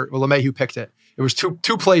play where LeMahieu picked it. It was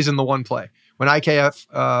two plays in the one play when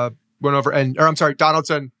IKF went over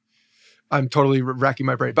Donaldson. I'm totally racking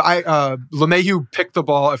my brain. But LeMahieu picked the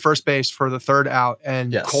ball at first base for the 3rd out,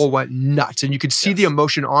 and Cole went nuts. And you could see the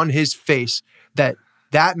emotion on his face that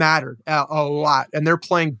mattered a lot. And they're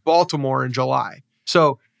playing Baltimore in July.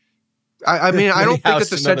 So, I mean, I don't think that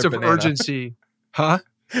the sense of urgency... Huh?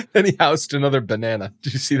 Then he housed another banana.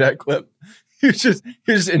 Did you see that clip? He was just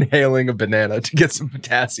inhaling a banana to get some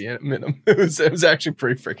potassium in him. It was actually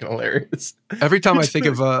pretty freaking hilarious. Every time I think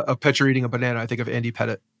of a pitcher eating a banana, I think of Andy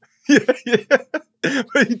Pettit. Yeah.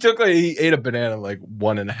 But he ate a banana like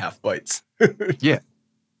 1.5 bites. Yeah.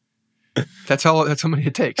 That's how many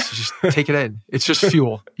it takes. You just take it in. It's just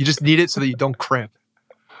fuel. You just need it so that you don't cramp.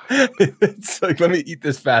 It's like, let me eat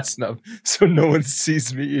this fast enough so no one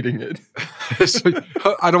sees me eating it. So,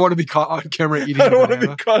 I don't want to be caught on camera eating. I don't want to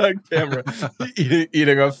be caught on camera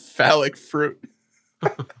eating a phallic fruit.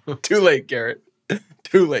 Too late, Garrett.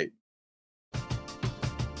 Too late.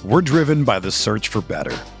 We're driven by the search for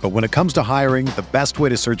better. But when it comes to hiring, the best way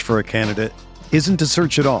to search for a candidate isn't to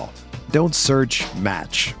search at all. Don't search,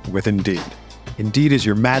 match with Indeed. Indeed is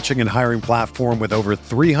your matching and hiring platform with over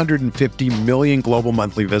 350 million global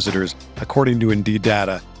monthly visitors, according to Indeed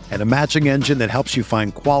data, and a matching engine that helps you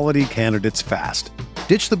find quality candidates fast.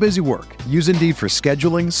 Ditch the busy work. Use Indeed for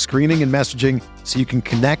scheduling, screening, and messaging so you can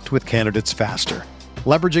connect with candidates faster.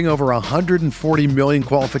 Leveraging over 140 million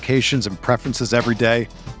qualifications and preferences every day,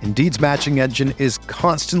 Indeed's matching engine is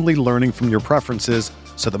constantly learning from your preferences,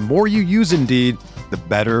 so the more you use Indeed, the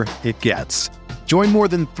better it gets. Join more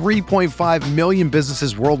than 3.5 million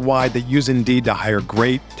businesses worldwide that use Indeed to hire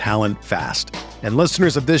great talent fast. And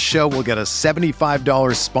listeners of this show will get a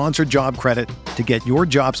 $75 sponsored job credit to get your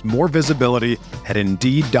jobs more visibility at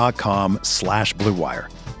Indeed.com/Blue Wire.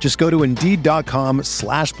 Just go to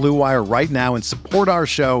Indeed.com/Blue Wire right now and support our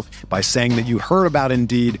show by saying that you heard about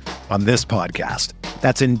Indeed on this podcast.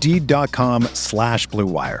 That's Indeed.com/Blue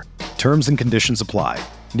Wire. Terms and conditions apply.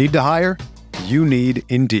 Need to hire? You need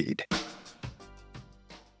Indeed.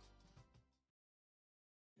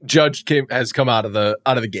 Judge has come out of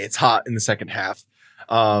the gates hot in the second half.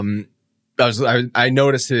 I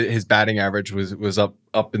noticed his batting average was up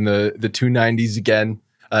in the 290s again.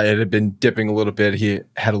 It had been dipping a little bit. He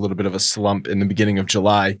had a little bit of a slump in the beginning of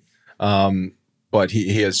July, but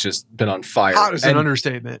he has just been on fire. Hot is an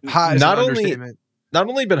understatement. Not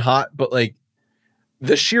only been hot, but like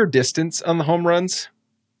the sheer distance on the home runs.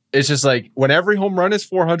 It's just like when every home run is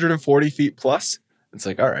 440 feet plus, it's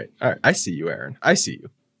like, all right, I see you, Aaron. I see you.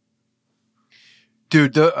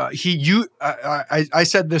 Dude, I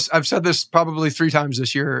said this. I've said this probably 3 times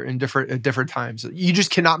this year at different times. You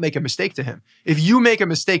just cannot make a mistake to him. If you make a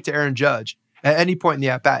mistake to Aaron Judge at any point in the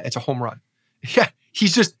at bat, it's a home run. Yeah,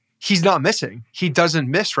 he's he's not missing. He doesn't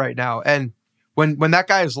miss right now. And when that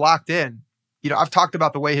guy is locked in, I've talked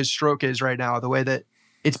about the way his stroke is right now, the way that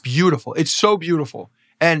it's beautiful. It's so beautiful.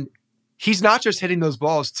 And he's not just hitting those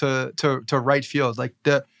balls to right field. Like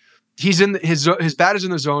he's in his bat is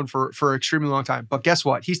in the zone for an extremely long time. But guess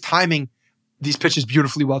what? He's timing these pitches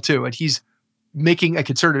beautifully well too. And he's making a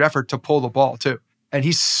concerted effort to pull the ball too. And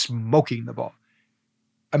he's smoking the ball.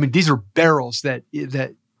 I mean, these are barrels that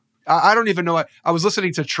I don't even know. I was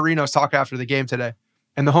listening to Chirinos talk after the game today,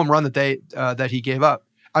 and the home run that he gave up.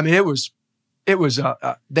 I mean, it was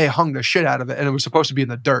they hung the shit out of it, and it was supposed to be in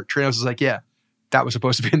the dirt. Chirinos was like, yeah, that was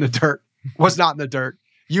supposed to be in the dirt. Was not in the dirt.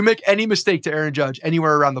 You make any mistake to Aaron Judge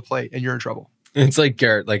anywhere around the plate, and you're in trouble. It's like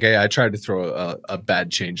Garrett. Like, hey, I tried to throw a bad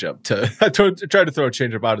changeup I tried to throw a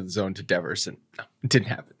changeup out of the zone to Devers, and no, it didn't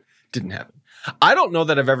happen. I don't know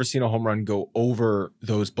that I've ever seen a home run go over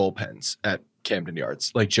those bullpens at Camden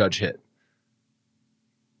Yards like Judge hit.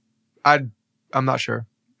 I'm not sure.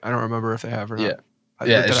 I don't remember if they have or not.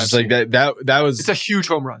 Yeah, it's just like that was. It's a huge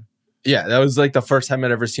home run. Yeah, that was like the first time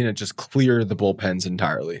I'd ever seen it just clear the bullpens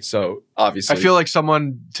entirely. So obviously, I feel like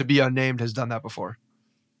someone to be unnamed has done that before.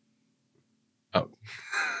 Oh,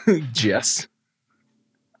 GS.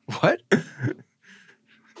 What?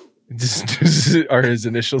 Are his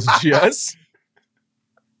initials GS?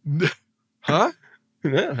 Huh?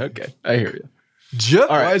 Yeah, okay, I hear you. All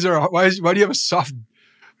right. Why do you have a soft?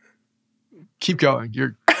 Keep going.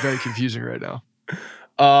 You're very confusing right now.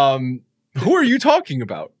 Who are you talking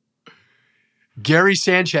about? Gary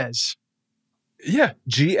Sanchez. Yeah,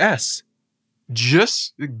 GS.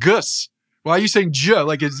 Gus. Why are you saying J?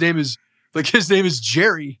 Like his name is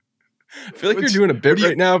Jerry. I feel like you're doing a bit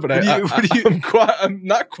right now, but I'm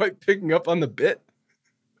not quite picking up on the bit.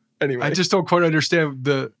 Anyway, I just don't quite understand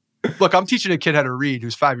Look, I'm teaching a kid how to read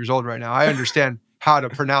who's 5 years old right now. I understand how to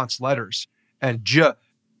pronounce letters, and J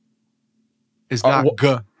is not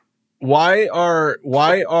G. Why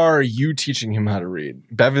are you teaching him how to read?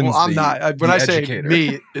 Bevan's I'm not. When I educator.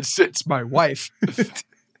 say me, it's my wife,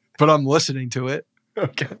 but I'm listening to it.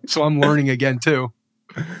 Okay, so I'm learning again too.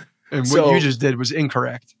 And what you just did was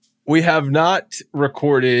incorrect. We have not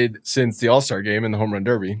recorded since the All-Star game and the Home Run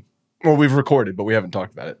Derby. Well, we've recorded, but we haven't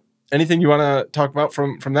talked about it. Anything you want to talk about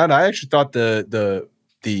from that? I actually thought the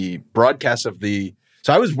broadcast of the.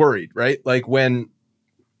 So I was worried, right? Like when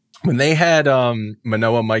they had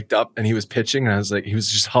Manoah mic'd up and he was pitching, and I was like, he was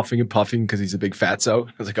just huffing and puffing because he's a big fatso.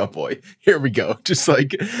 I was like, oh boy, here we go. Just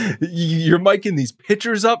like you're micing these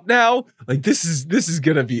pitchers up now. Like this is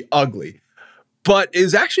gonna be ugly. But it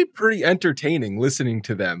was actually pretty entertaining listening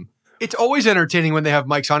to them. It's always entertaining when they have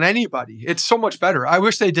mics on anybody. It's so much better. I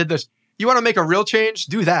wish they did this. You want to make a real change?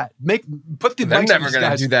 Do that. Put the They're mics never on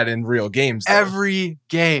going to do that in real games. Though. Every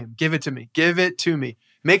game. Give it to me. Give it to me.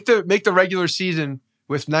 Make the regular season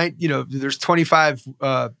with there's 25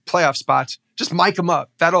 playoff spots. Just mic them up.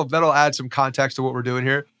 That'll add some context to what we're doing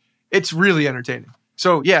here. It's really entertaining.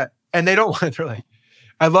 So yeah, and they don't want. They're like,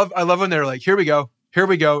 I love when they're like, here we go.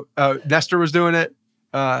 Nestor was doing it,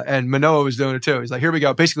 and Manoah was doing it too. He's like, here we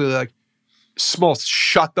go. Basically, like, Smoltz,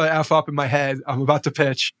 shut the F up in my head. I'm about to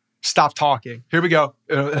pitch. Stop talking. Here we go.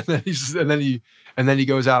 And then he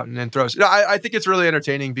goes out and then throws. I think it's really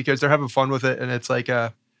entertaining because they're having fun with it, and it's like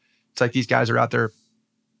these guys are out there,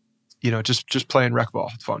 just playing rec ball.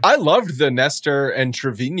 It's fun. I loved the Nestor and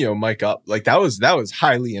Trevino mic up. Like that was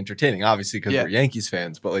highly entertaining. Obviously, because we're Yankees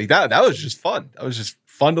fans, but like that was just fun. That was just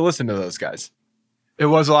fun to listen to those guys. It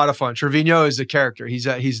was a lot of fun. Trevino is a character. He's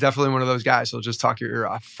definitely one of those guys who'll just talk your ear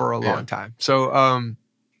off for a long time. So,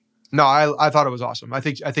 no, I thought it was awesome. I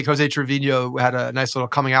think Jose Trevino had a nice little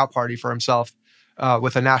coming out party for himself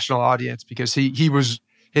with a national audience because he was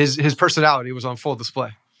his personality was on full display.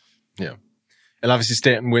 Yeah, and obviously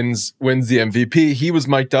Stanton wins the MVP. He was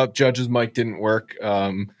mic'd up. Judge's mic didn't work.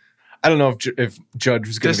 I don't know if Judge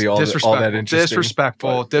was going to be all that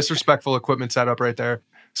interesting. Disrespectful equipment setup right there.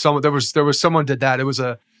 There was someone did that. It was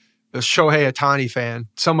a Shohei Ohtani fan.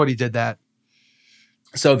 Somebody did that.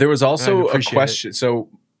 So there was also a question. So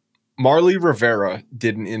Marley Rivera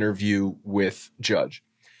did an interview with Judge,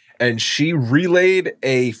 and she relayed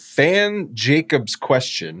a fan Jacobs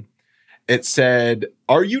question. It said,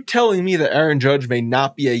 "Are you telling me that Aaron Judge may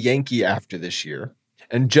not be a Yankee after this year?"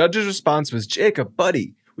 And Judge's response was, "Jacob,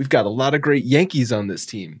 buddy, we've got a lot of great Yankees on this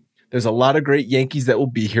team. There's a lot of great Yankees that will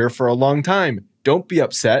be here for a long time. Don't be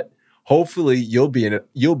upset. Hopefully you'll be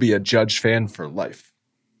a Judge fan for life."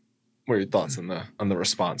 What are your thoughts on the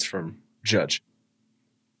response from Judge?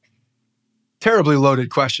 Terribly loaded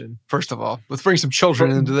question. First of all, let's bring some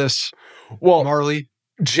children into this. Well, Marley,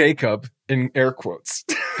 Jacob in air quotes.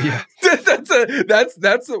 Yeah,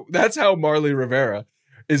 that's how Marley Rivera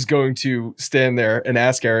is going to stand there and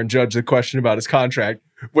ask Aaron Judge the question about his contract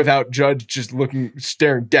without Judge just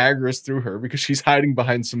staring daggers through her because she's hiding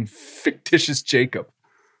behind some fictitious Jacob.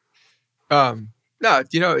 No,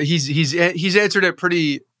 he's answered it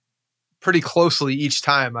pretty closely each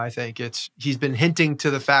time. I think he's been hinting to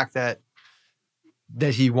the fact that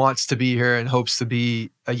he wants to be here and hopes to be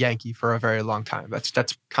a Yankee for a very long time. That's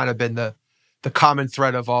kind of been the common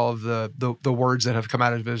thread of all of the words that have come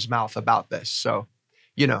out of his mouth about this. So,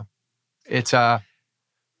 it's I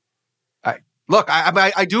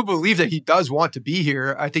do believe that he does want to be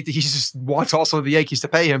here. I think that he just wants also the Yankees to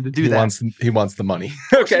pay him to do that. He wants the money.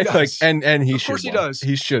 Okay, and he of course he does.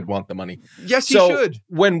 He should want the money. Yes, he should.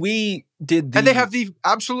 When we did, and they have the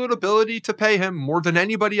absolute ability to pay him more than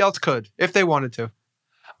anybody else could if they wanted to.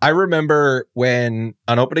 I remember when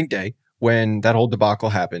on opening day when that whole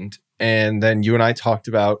debacle happened, and then you and I talked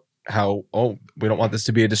about how we don't want this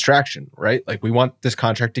to be a distraction, right? Like we want this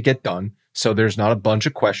contract to get done. So there's not a bunch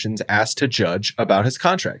of questions asked to Judge about his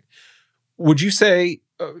contract. Would you say,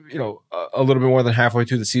 a little bit more than halfway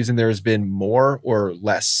through the season, there has been more or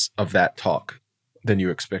less of that talk than you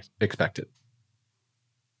expected?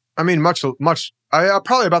 I mean, much.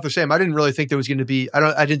 Probably about the same. I didn't really think there was going to be.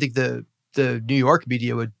 I didn't think the New York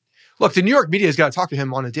media would look. The New York media has got to talk to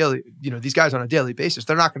him on a daily. These guys on a daily basis.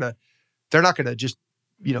 They're not gonna just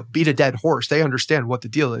beat a dead horse. They understand what the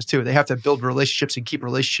deal is too. They have to build relationships and keep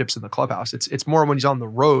relationships in the clubhouse. It's more when he's on the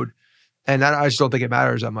road, and I just don't think it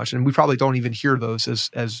matters that much. And we probably don't even hear those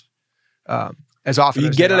as often.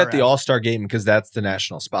 You get it at the All-Star game because that's the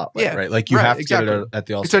national spotlight, right? Like you have to get it at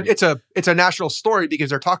the All-Star. It's a national story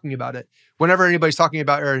because they're talking about it. Whenever anybody's talking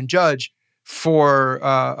about Aaron Judge for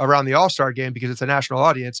around the All-Star game because it's a national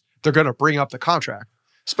audience, they're going to bring up the contract,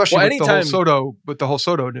 especially with the whole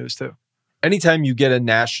Soto news too. Anytime you get a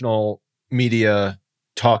national media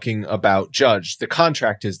talking about Judge, the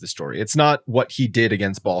contract is the story. It's not what he did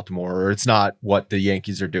against Baltimore, or it's not what the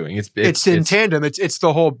Yankees are doing. It's in tandem. It's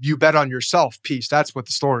the whole "you bet on yourself" piece. That's what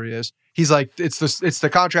the story is. He's like, it's the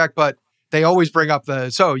contract, but they always bring up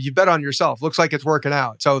so you bet on yourself. Looks like it's working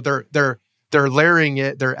out. So they're layering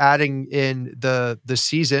it. They're adding in the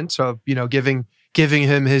season. So giving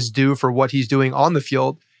him his due for what he's doing on the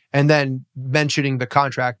field, and then mentioning the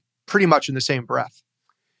contract pretty much in the same breath.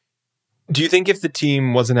 Do you think if the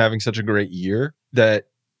team wasn't having such a great year that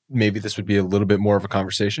maybe this would be a little bit more of a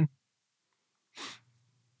conversation?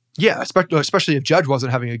 Yeah, especially if Judge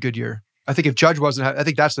wasn't having a good year. I think if Judge wasn't, I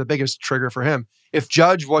think that's the biggest trigger for him. If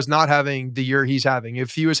Judge was not having the year he's having,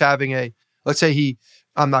 if he was having let's say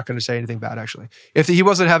I'm not going to say anything bad actually. If he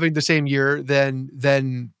wasn't having the same year, then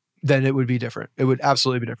it would be different. It would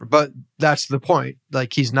absolutely be different. But that's the point.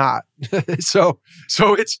 Like he's not. So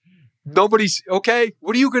it's nobody's okay.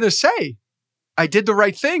 What are you going to say? I did the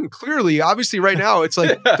right thing. Clearly, obviously right now it's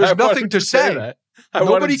like, there's nothing to say.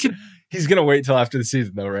 Nobody can. He's going to wait till after the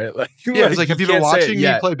season though, right? It's like, have you been watching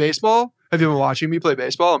me play baseball? Have you been watching me play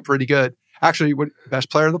baseball? I'm pretty good. Actually, best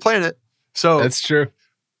player on the planet. So that's true.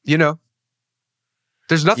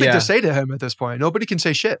 There's nothing to say to him at this point. Nobody can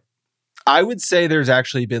say shit. I would say there's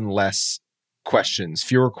actually been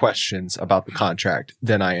fewer questions about the contract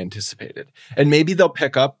than I anticipated. And maybe they'll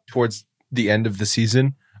pick up towards the end of the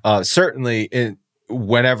season. Certainly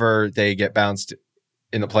whenever they get bounced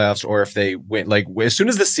in the playoffs, or if they win, like as soon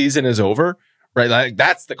as the season is over, right? Like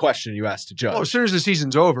that's the question you ask to Judge. Well, as soon as the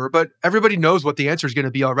season's over, but everybody knows what the answer is going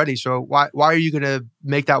to be already. So why are you going to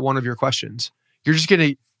make that one of your questions? You're just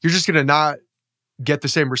going to not get the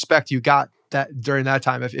same respect you got that during that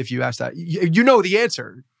time if you ask that. You know the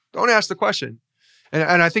answer. Don't ask the question.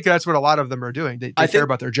 And I think that's what a lot of them are doing. They care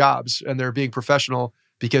about their jobs and they're being professional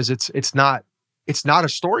because it's not a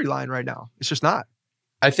storyline right now. It's just not.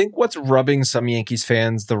 I think what's rubbing some Yankees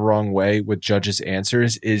fans the wrong way with Judge's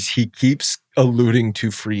answers is he keeps alluding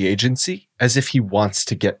to free agency as if he wants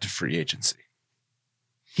to get to free agency.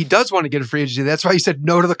 He does want to get to free agency. That's why he said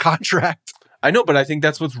no to the contract. I know, but I think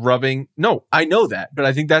that's what's rubbing. No, I know that, but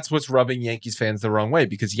I think that's what's rubbing Yankees fans the wrong way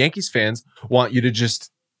because Yankees fans want you to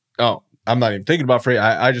just, I'm not even thinking about free.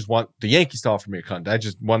 I just want the Yankees to offer me a contract. I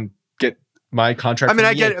just want to get my contract. I mean,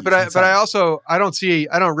 I get it, but I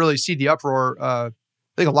don't really see the uproar. I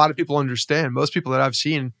think a lot of people understand. Most people that I've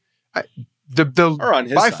seen, far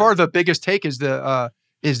the biggest take is that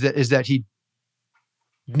he,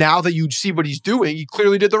 now that you see what he's doing, he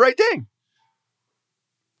clearly did the right thing.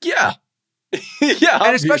 Yeah. Yeah,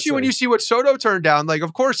 and especially when you see what Soto turned down, like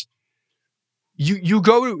of course you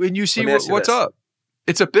go and you see what's up.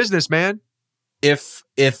 It's a business, man. If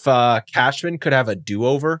Cashman could have a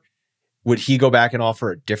do-over, would he go back and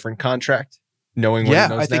offer a different contract, knowing what he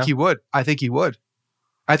knows I think now? he would. I think he would.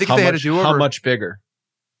 I think if they had a do-over, how much bigger?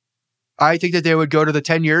 I think that they would go to the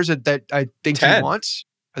 10 years that I think 10. he wants.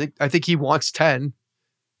 I think he wants 10.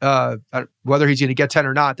 Whether he's going to get 10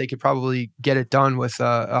 or not, they could probably get it done with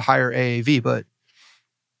a higher AAV, but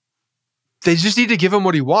they just need to give him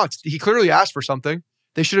what he wants. He clearly asked for something.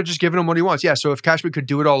 They should have just given him what he wants. Yeah. So if Cashman could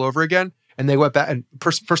do it all over again and they went back, and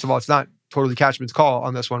first of all, it's not totally Cashman's call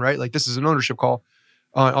on this one, right? Like, this is an ownership call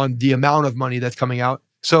on the amount of money that's coming out.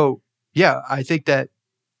 So yeah, I think that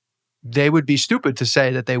they would be stupid to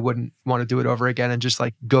say that they wouldn't want to do it over again and just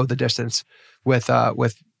like go the distance with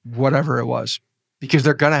whatever it was, because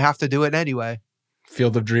they're going to have to do it anyway.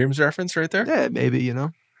 Field of Dreams reference right there. Yeah, maybe,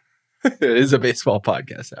 It is a baseball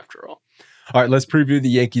podcast after all. All right, let's preview the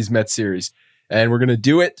Yankees-Mets series. And we're going to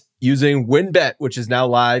do it using WynnBET, which is now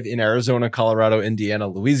live in Arizona, Colorado, Indiana,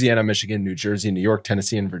 Louisiana, Michigan, New Jersey, New York,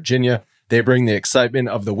 Tennessee, and Virginia. They bring the excitement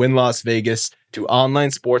of the Wynn Las Vegas to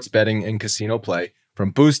online sports betting and casino play.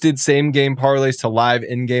 From boosted same-game parlays to live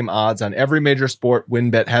in-game odds on every major sport,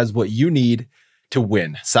 WynnBET has what you need to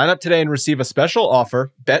win. Sign up today and receive a special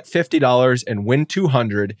offer. Bet $50 and win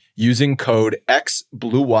 $200 using code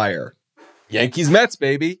XBlueWire. Yankees-Mets,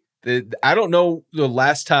 baby. I don't know the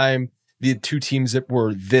last time the two teams that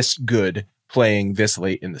were this good playing this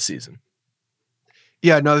late in the season.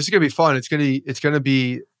 Yeah, no, this is going to be fun. It's going to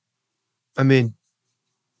be, I mean,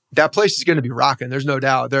 that place is going to be rocking. There's no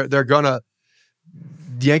doubt. They're going to,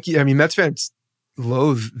 Mets fans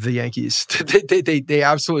loathe the Yankees. They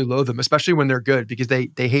absolutely loathe them, especially when they're good, because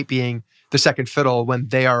they hate being the second fiddle when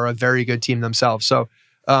they are a very good team themselves. So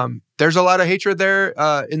there's a lot of hatred there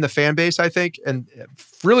in the fan base, I think, and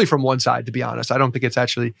really from one side, to be honest. I don't think it's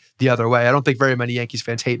actually the other way. I don't think very many Yankees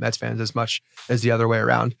fans hate Mets fans as much as the other way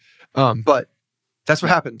around. But that's what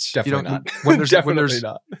happens. Definitely not. When there's, Definitely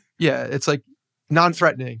not. Yeah, it's like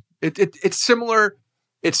non-threatening. It's similar.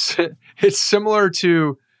 It's similar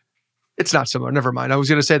to. It's not similar. Never mind. I was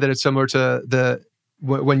going to say that it's similar to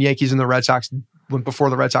when Yankees and the Red Sox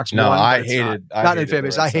before the Red Sox won. I hated. Not in fan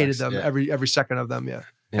base. I hated Sox, them yeah. every second of them. Yeah,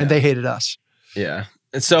 and they hated us. Yeah,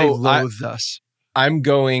 and They so loathed us. I'm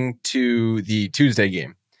going to the Tuesday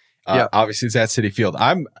game. Obviously, it's at Citi Field.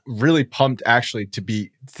 I'm really pumped, actually, to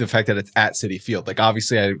be the fact that it's at Citi Field. Like,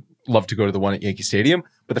 obviously, I love to go to the one at Yankee Stadium,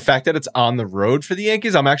 but the fact that it's on the road for the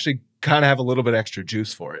Yankees, I'm actually kind of have a little bit extra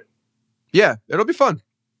juice for it. Yeah, it'll be fun.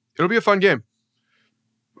 It'll be a fun game.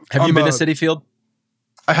 Have you been to Citi Field?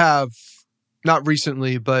 I have, not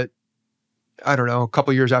recently, but I don't know, a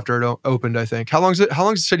couple years after it opened, I think. How long has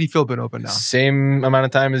Citi Field been open now? Same amount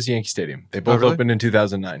of time as Yankee Stadium. They both opened in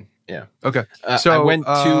 2009. Yeah. Okay. So I went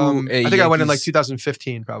to I think I went in like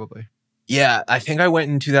 2015, probably. Yeah, I think I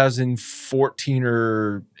went in 2014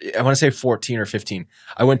 or I want to say 14 or 15.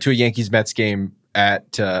 I went to a Yankees-Mets game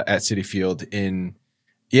at Citi Field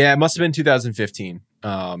it must have been 2015.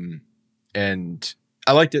 And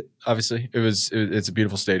I liked it. Obviously, it's a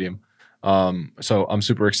beautiful stadium. So I'm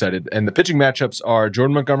super excited. And the pitching matchups are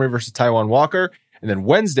Jordan Montgomery versus Taijuan Walker, and then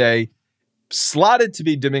Wednesday slotted to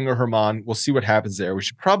be Domingo Germán. We'll see what happens there. We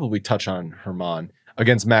should probably touch on Germán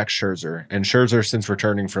against Max Scherzer. And Scherzer, since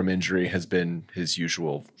returning from injury, has been his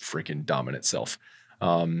usual freaking dominant self.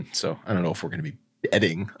 So I don't know if we're going to be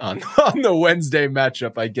betting on the Wednesday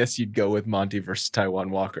matchup. I guess you'd go with Monty versus Taijuan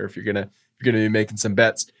Walker if you're gonna be making some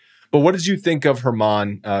bets. But what did you think of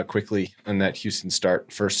Germán quickly on that Houston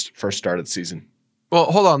first start of the season? Well,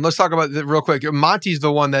 hold on. Let's talk about it real quick. Monty's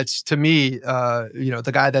the one that's, to me,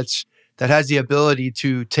 the guy that has the ability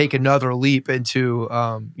to take another leap into,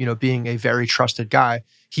 being a very trusted guy.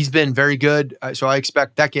 He's been very good. So I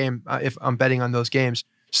expect that game, if I'm betting on those games,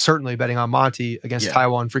 certainly betting on Monty against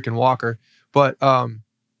Taijuan freaking Walker. But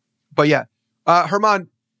yeah, Germán,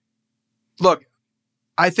 look,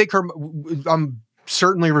 I think I'm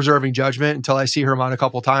certainly reserving judgment until I see Germán a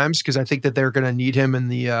couple times, because I think that they're going to need him in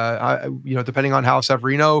the, depending on how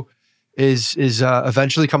Severino is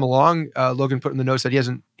eventually come along. Logan put in the notes that he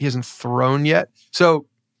hasn't thrown yet. So,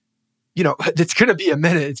 it's going to be a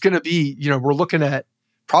minute. It's going to be, we're looking at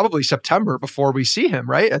probably September before we see him,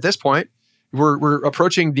 right? At this point, we're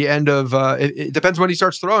approaching the end of, it depends when he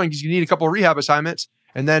starts throwing, because you need a couple of rehab assignments,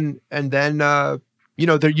 and then they're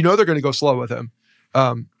going to go slow with him.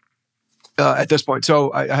 At this point.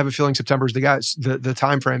 So I have a feeling September is the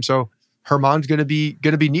time frame. So Germán's going to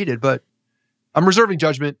be needed, but I'm reserving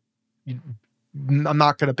judgment. I'm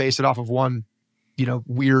not going to base it off of one,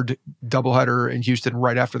 weird doubleheader in Houston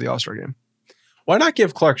right after the All-Star game. Why not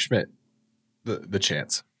give Clark Schmidt the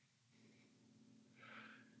chance?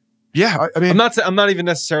 Yeah, I mean, I'm not even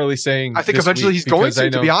necessarily saying. I think eventually he's going to.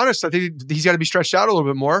 To be honest, I think he's got to be stretched out a little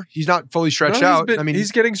bit more. He's not fully stretched out. I mean,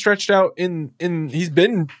 he's getting stretched out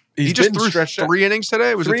he just threw stretched 3 innings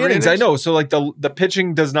today. Was it 3 innings? I know. So like the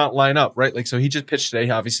pitching does not line up, right? Like, so he just pitched today.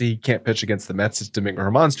 Obviously, he can't pitch against the Mets. It's Domingo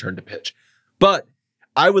Germán's turn to pitch. But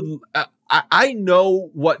I know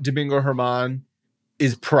what Domingo Germán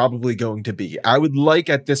is probably going to be. I would like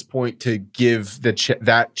at this point to give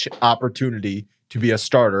that opportunity to be a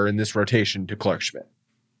starter in this rotation to Clarke Schmidt.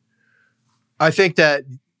 I think that,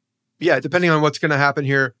 yeah, depending on what's going to happen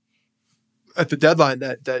here at the deadline,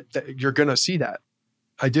 that you're going to see that.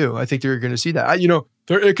 I do. I think you're going to see that.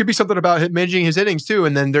 It could be something about him managing his innings too,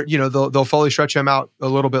 and then they'll fully stretch him out a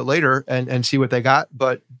little bit later and see what they got.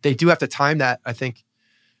 But they do have to time that, I think,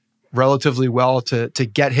 relatively well to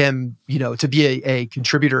get him, to be a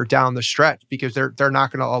contributor down the stretch, because they're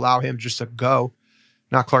not going to allow him just to go.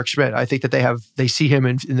 Not Clarke Schmidt. I think that they see him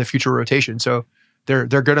in the future rotation, so they're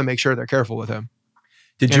going to make sure they're careful with him.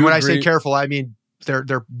 When I say careful, I mean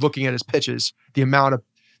they're looking at his pitches, the amount of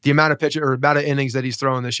pitch or amount of innings that he's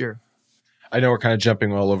throwing this year. I know we're kind of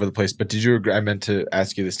jumping all over the place, but did you agree? I meant to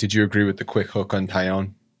ask you this. Did you agree with the quick hook on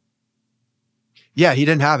Taillon? Yeah, he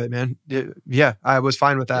didn't have it, man. Yeah, I was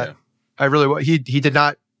fine with that. Yeah. I really, he did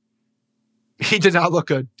not look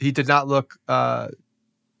good. He did not look,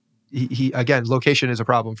 he again, location is a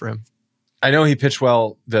problem for him. I know he pitched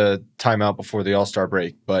well the timeout before the All-Star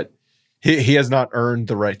break, but he has not earned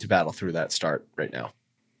the right to battle through that start right now.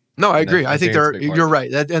 No, I agree. I think you're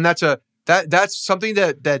right. That's something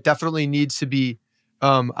that definitely needs to be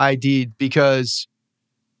ID'd, because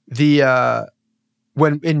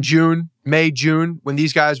when in May, June, when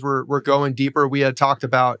these guys were going deeper, we had talked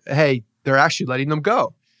about, hey, they're actually letting them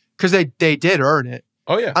go because they did earn it.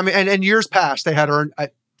 Oh yeah. I mean, and years past they had earned.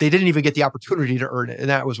 They didn't even get the opportunity to earn it, and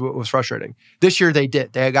that was what was frustrating. This year they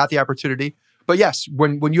did. They got the opportunity. But yes,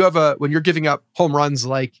 when you're giving up home runs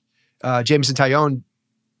like Jameson Taillon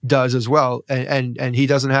does as well, and he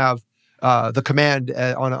doesn't have the command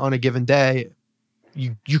on a given day,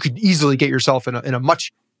 you could easily get yourself in a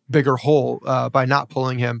much bigger hole by not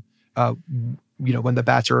pulling him. When the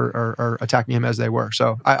bats are attacking him as they were.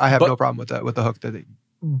 So I have no problem with that, with the hook.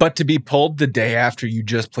 But to be pulled the day after you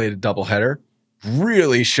just played a doubleheader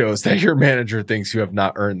really shows that your manager thinks you have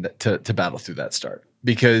not earned to battle through that start.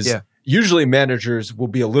 Because usually managers will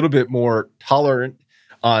be a little bit more tolerant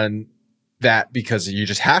on that because you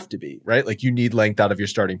just have to be, right? Like, you need length out of your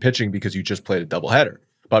starting pitching because you just played a doubleheader.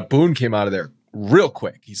 But Boone came out of there real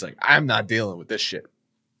quick. He's like, I'm not dealing with this shit.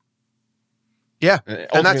 Yeah,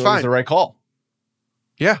 and that's fine. It was the right call.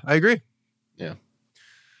 Yeah, I agree. Yeah.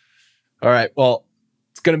 All right. Well,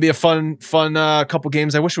 it's going to be a fun couple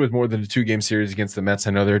games. I wish it was more than a 2-game series against the Mets.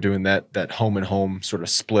 I know they're doing that home and home sort of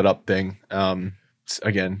split up thing.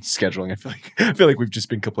 Again, scheduling. I feel like we've just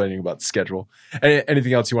been complaining about the schedule.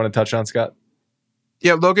 Anything else you want to touch on, Scott?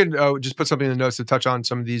 Yeah, Logan just put something in the notes to touch on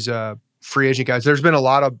some of these free agent guys. There's been a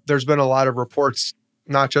lot of reports,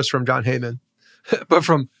 not just from John Heyman, but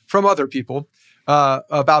from other people.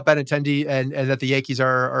 About Benintendi and that the Yankees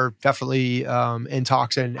are definitely in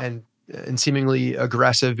talks and seemingly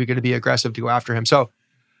aggressive. You're going to be aggressive to go after him. So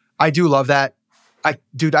I do love that.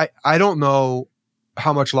 I don't know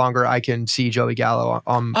how much longer I can see Joey Gallo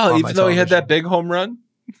on even though he had that big home run.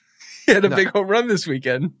 He had a big home run this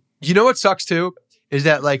weekend. You know what sucks too is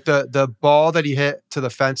that, like, the ball that he hit to the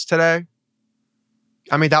fence today,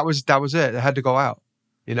 I mean, that was it. It had to go out.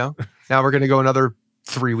 Now we're going to go another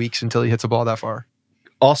 3 weeks until he hits a ball that far.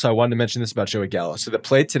 Also, I wanted to mention this about Joey Gallo. So the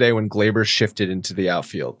play today when Gleyber shifted into the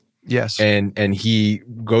outfield. Yes. And he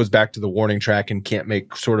goes back to the warning track and can't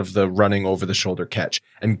make sort of the running over the shoulder catch.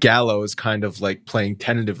 And Gallo is kind of like playing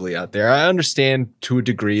tentatively out there. I understand to a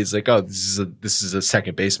degree. It's like, oh, this is a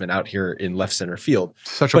second baseman out here in left center field.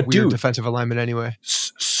 Such a weird defensive alignment anyway.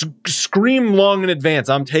 Scream long in advance.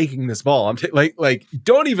 I'm taking this ball. Like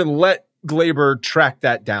don't even let Gleyber track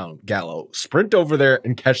that down, Gallo. Sprint over there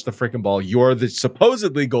and catch the freaking ball. You're the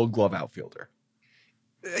supposedly Gold Glove outfielder.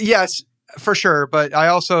 Yes, for sure. But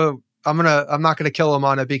I'm not gonna kill him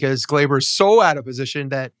on it because Gleyber's so out of position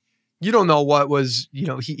that you don't know what was.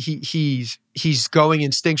 He's going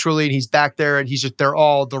instinctually and he's back there and they're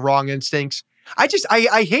all the wrong instincts.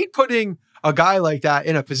 I hate putting a guy like that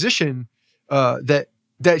in a position that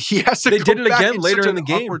he has to. They did it again later in the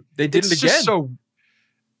game. They did it again.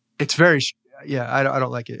 It's very, I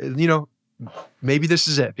don't like it. Maybe this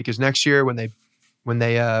is it, because next year when they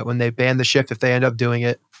ban the shift, if they end up doing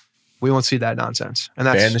it, we won't see that nonsense. And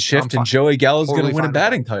that's ban the shift, and Joey Gallo's going to win a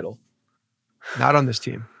batting title. Not on this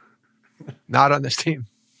team. Not on this team.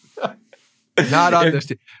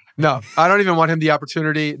 No, I don't even want him the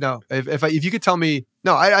opportunity. No, if you could tell me,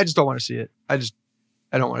 no, I just don't want to see it. I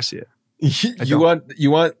don't want to see it. You want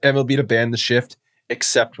MLB to ban the shift,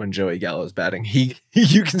 except when Joey Gallo is batting.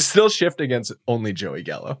 You can still shift against only Joey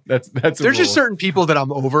Gallo. That's There's just certain people that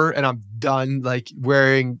I'm over and I'm done like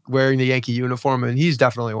wearing the Yankee uniform, and he's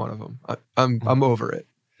definitely one of them. I'm over it.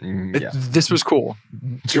 This was cool.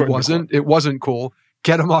 It wasn't cool.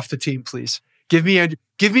 Get him off the team, please. Give me.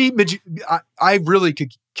 I really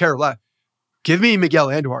could care less. Give me Miguel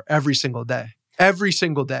Andujar every single day, and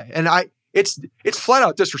It's flat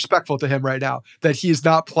out disrespectful to him right now that he is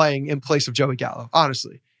not playing in place of Joey Gallo.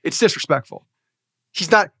 Honestly, it's disrespectful. He's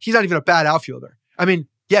not even a bad outfielder. I mean,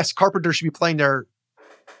 yes, Carpenter should be playing there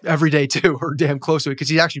every day too, or damn close to it, because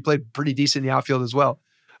he actually played pretty decent in the outfield as well.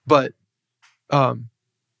 But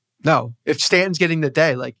no, if Stanton's getting the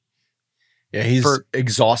day, like, yeah, he's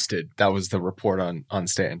exhausted. That was the report on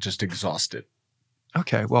Stanton, just exhausted.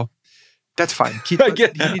 Okay, well. That's fine.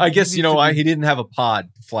 I guess you know why he didn't have a pod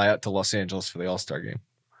to fly out to Los Angeles for the All-Star game.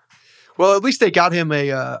 Well, at least they got him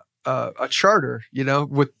a charter,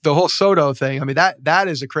 with the whole Soto thing. I mean, that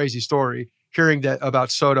is a crazy story. Hearing that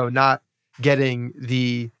about Soto not getting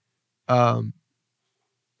the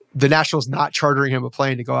Nationals not chartering him a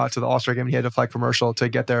plane to go out to the All-Star game, and he had to fly commercial to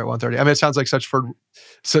get there at 1:30. I mean, it sounds like such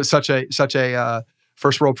a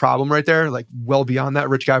first world problem right there, like well beyond that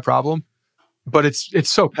rich guy problem. But it's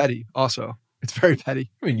so petty also. It's very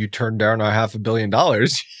petty. I mean, you turned down $500 million.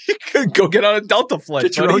 You could go get on a Delta flight.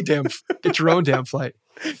 Get your own damn flight.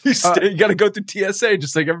 You got to go through TSA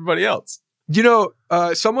just like everybody else.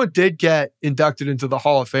 Someone did get inducted into the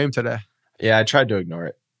Hall of Fame today. Yeah, I tried to ignore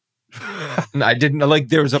it. I didn't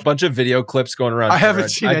there was a bunch of video clips going around. I haven't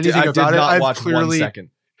seen anything about it. I did not watch 1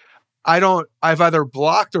 second. I've either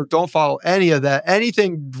blocked or don't follow any of that.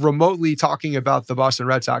 Anything remotely talking about the Boston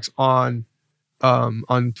Red Sox on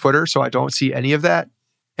Twitter, so I don't see any of that.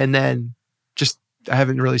 And then I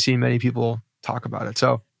haven't really seen many people talk about it.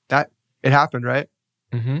 So that it happened, right?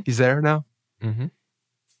 Mm-hmm. He's there now. Mm-hmm.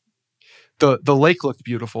 The lake looked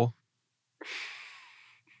beautiful.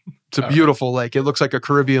 It's a beautiful lake. It looks like a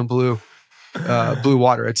Caribbean blue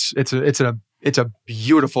water. It's a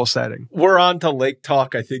beautiful setting. We're on to lake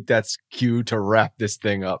talk. I think that's cue to wrap this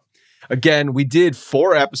thing up. Again, we did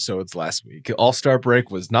 4 episodes last week. All-Star break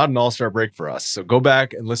was not an All-Star break for us. So go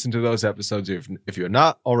back and listen to those episodes if you have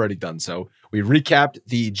not already done so. We recapped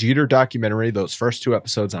the Jeter documentary, those first 2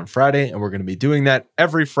 episodes on Friday, and we're going to be doing that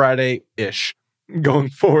every Friday-ish going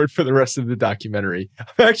forward for the rest of the documentary.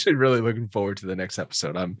 I'm actually really looking forward to the next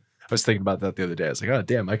episode. I was thinking about that the other day. I was like, oh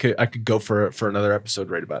damn, I could go for another episode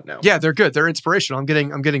right about now. Yeah, they're good. They're inspirational. I'm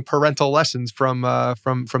getting parental lessons from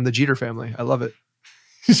the Jeter family. I love it.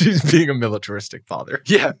 She's being a militaristic father.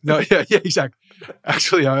 Yeah, exactly.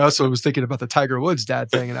 Actually, I also was thinking about the Tiger Woods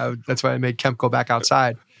dad thing, and that's why I made Kemp go back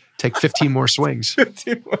outside, take 15 more swings.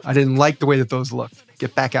 I didn't like the way that those looked.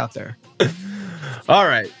 Get back out there. All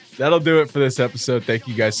right, that'll do it for this episode. Thank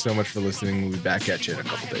you guys so much for listening. We'll be back at you in a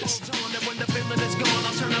couple days.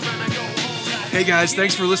 Hey guys,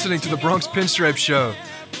 thanks for listening to the Bronx Pinstripe Show.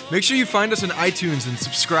 Make sure you find us on iTunes and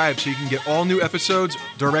subscribe so you can get all new episodes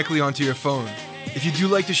directly onto your phone. If you do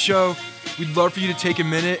like the show, we'd love for you to take a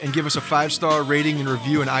minute and give us a 5-star rating and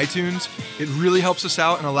review in iTunes. It really helps us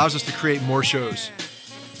out and allows us to create more shows.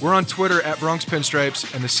 We're on Twitter at Bronx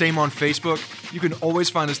Pinstripes and the same on Facebook. You can always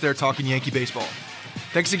find us there talking Yankee baseball.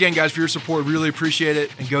 Thanks again, guys, for your support. Really appreciate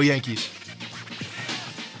it, and go Yankees.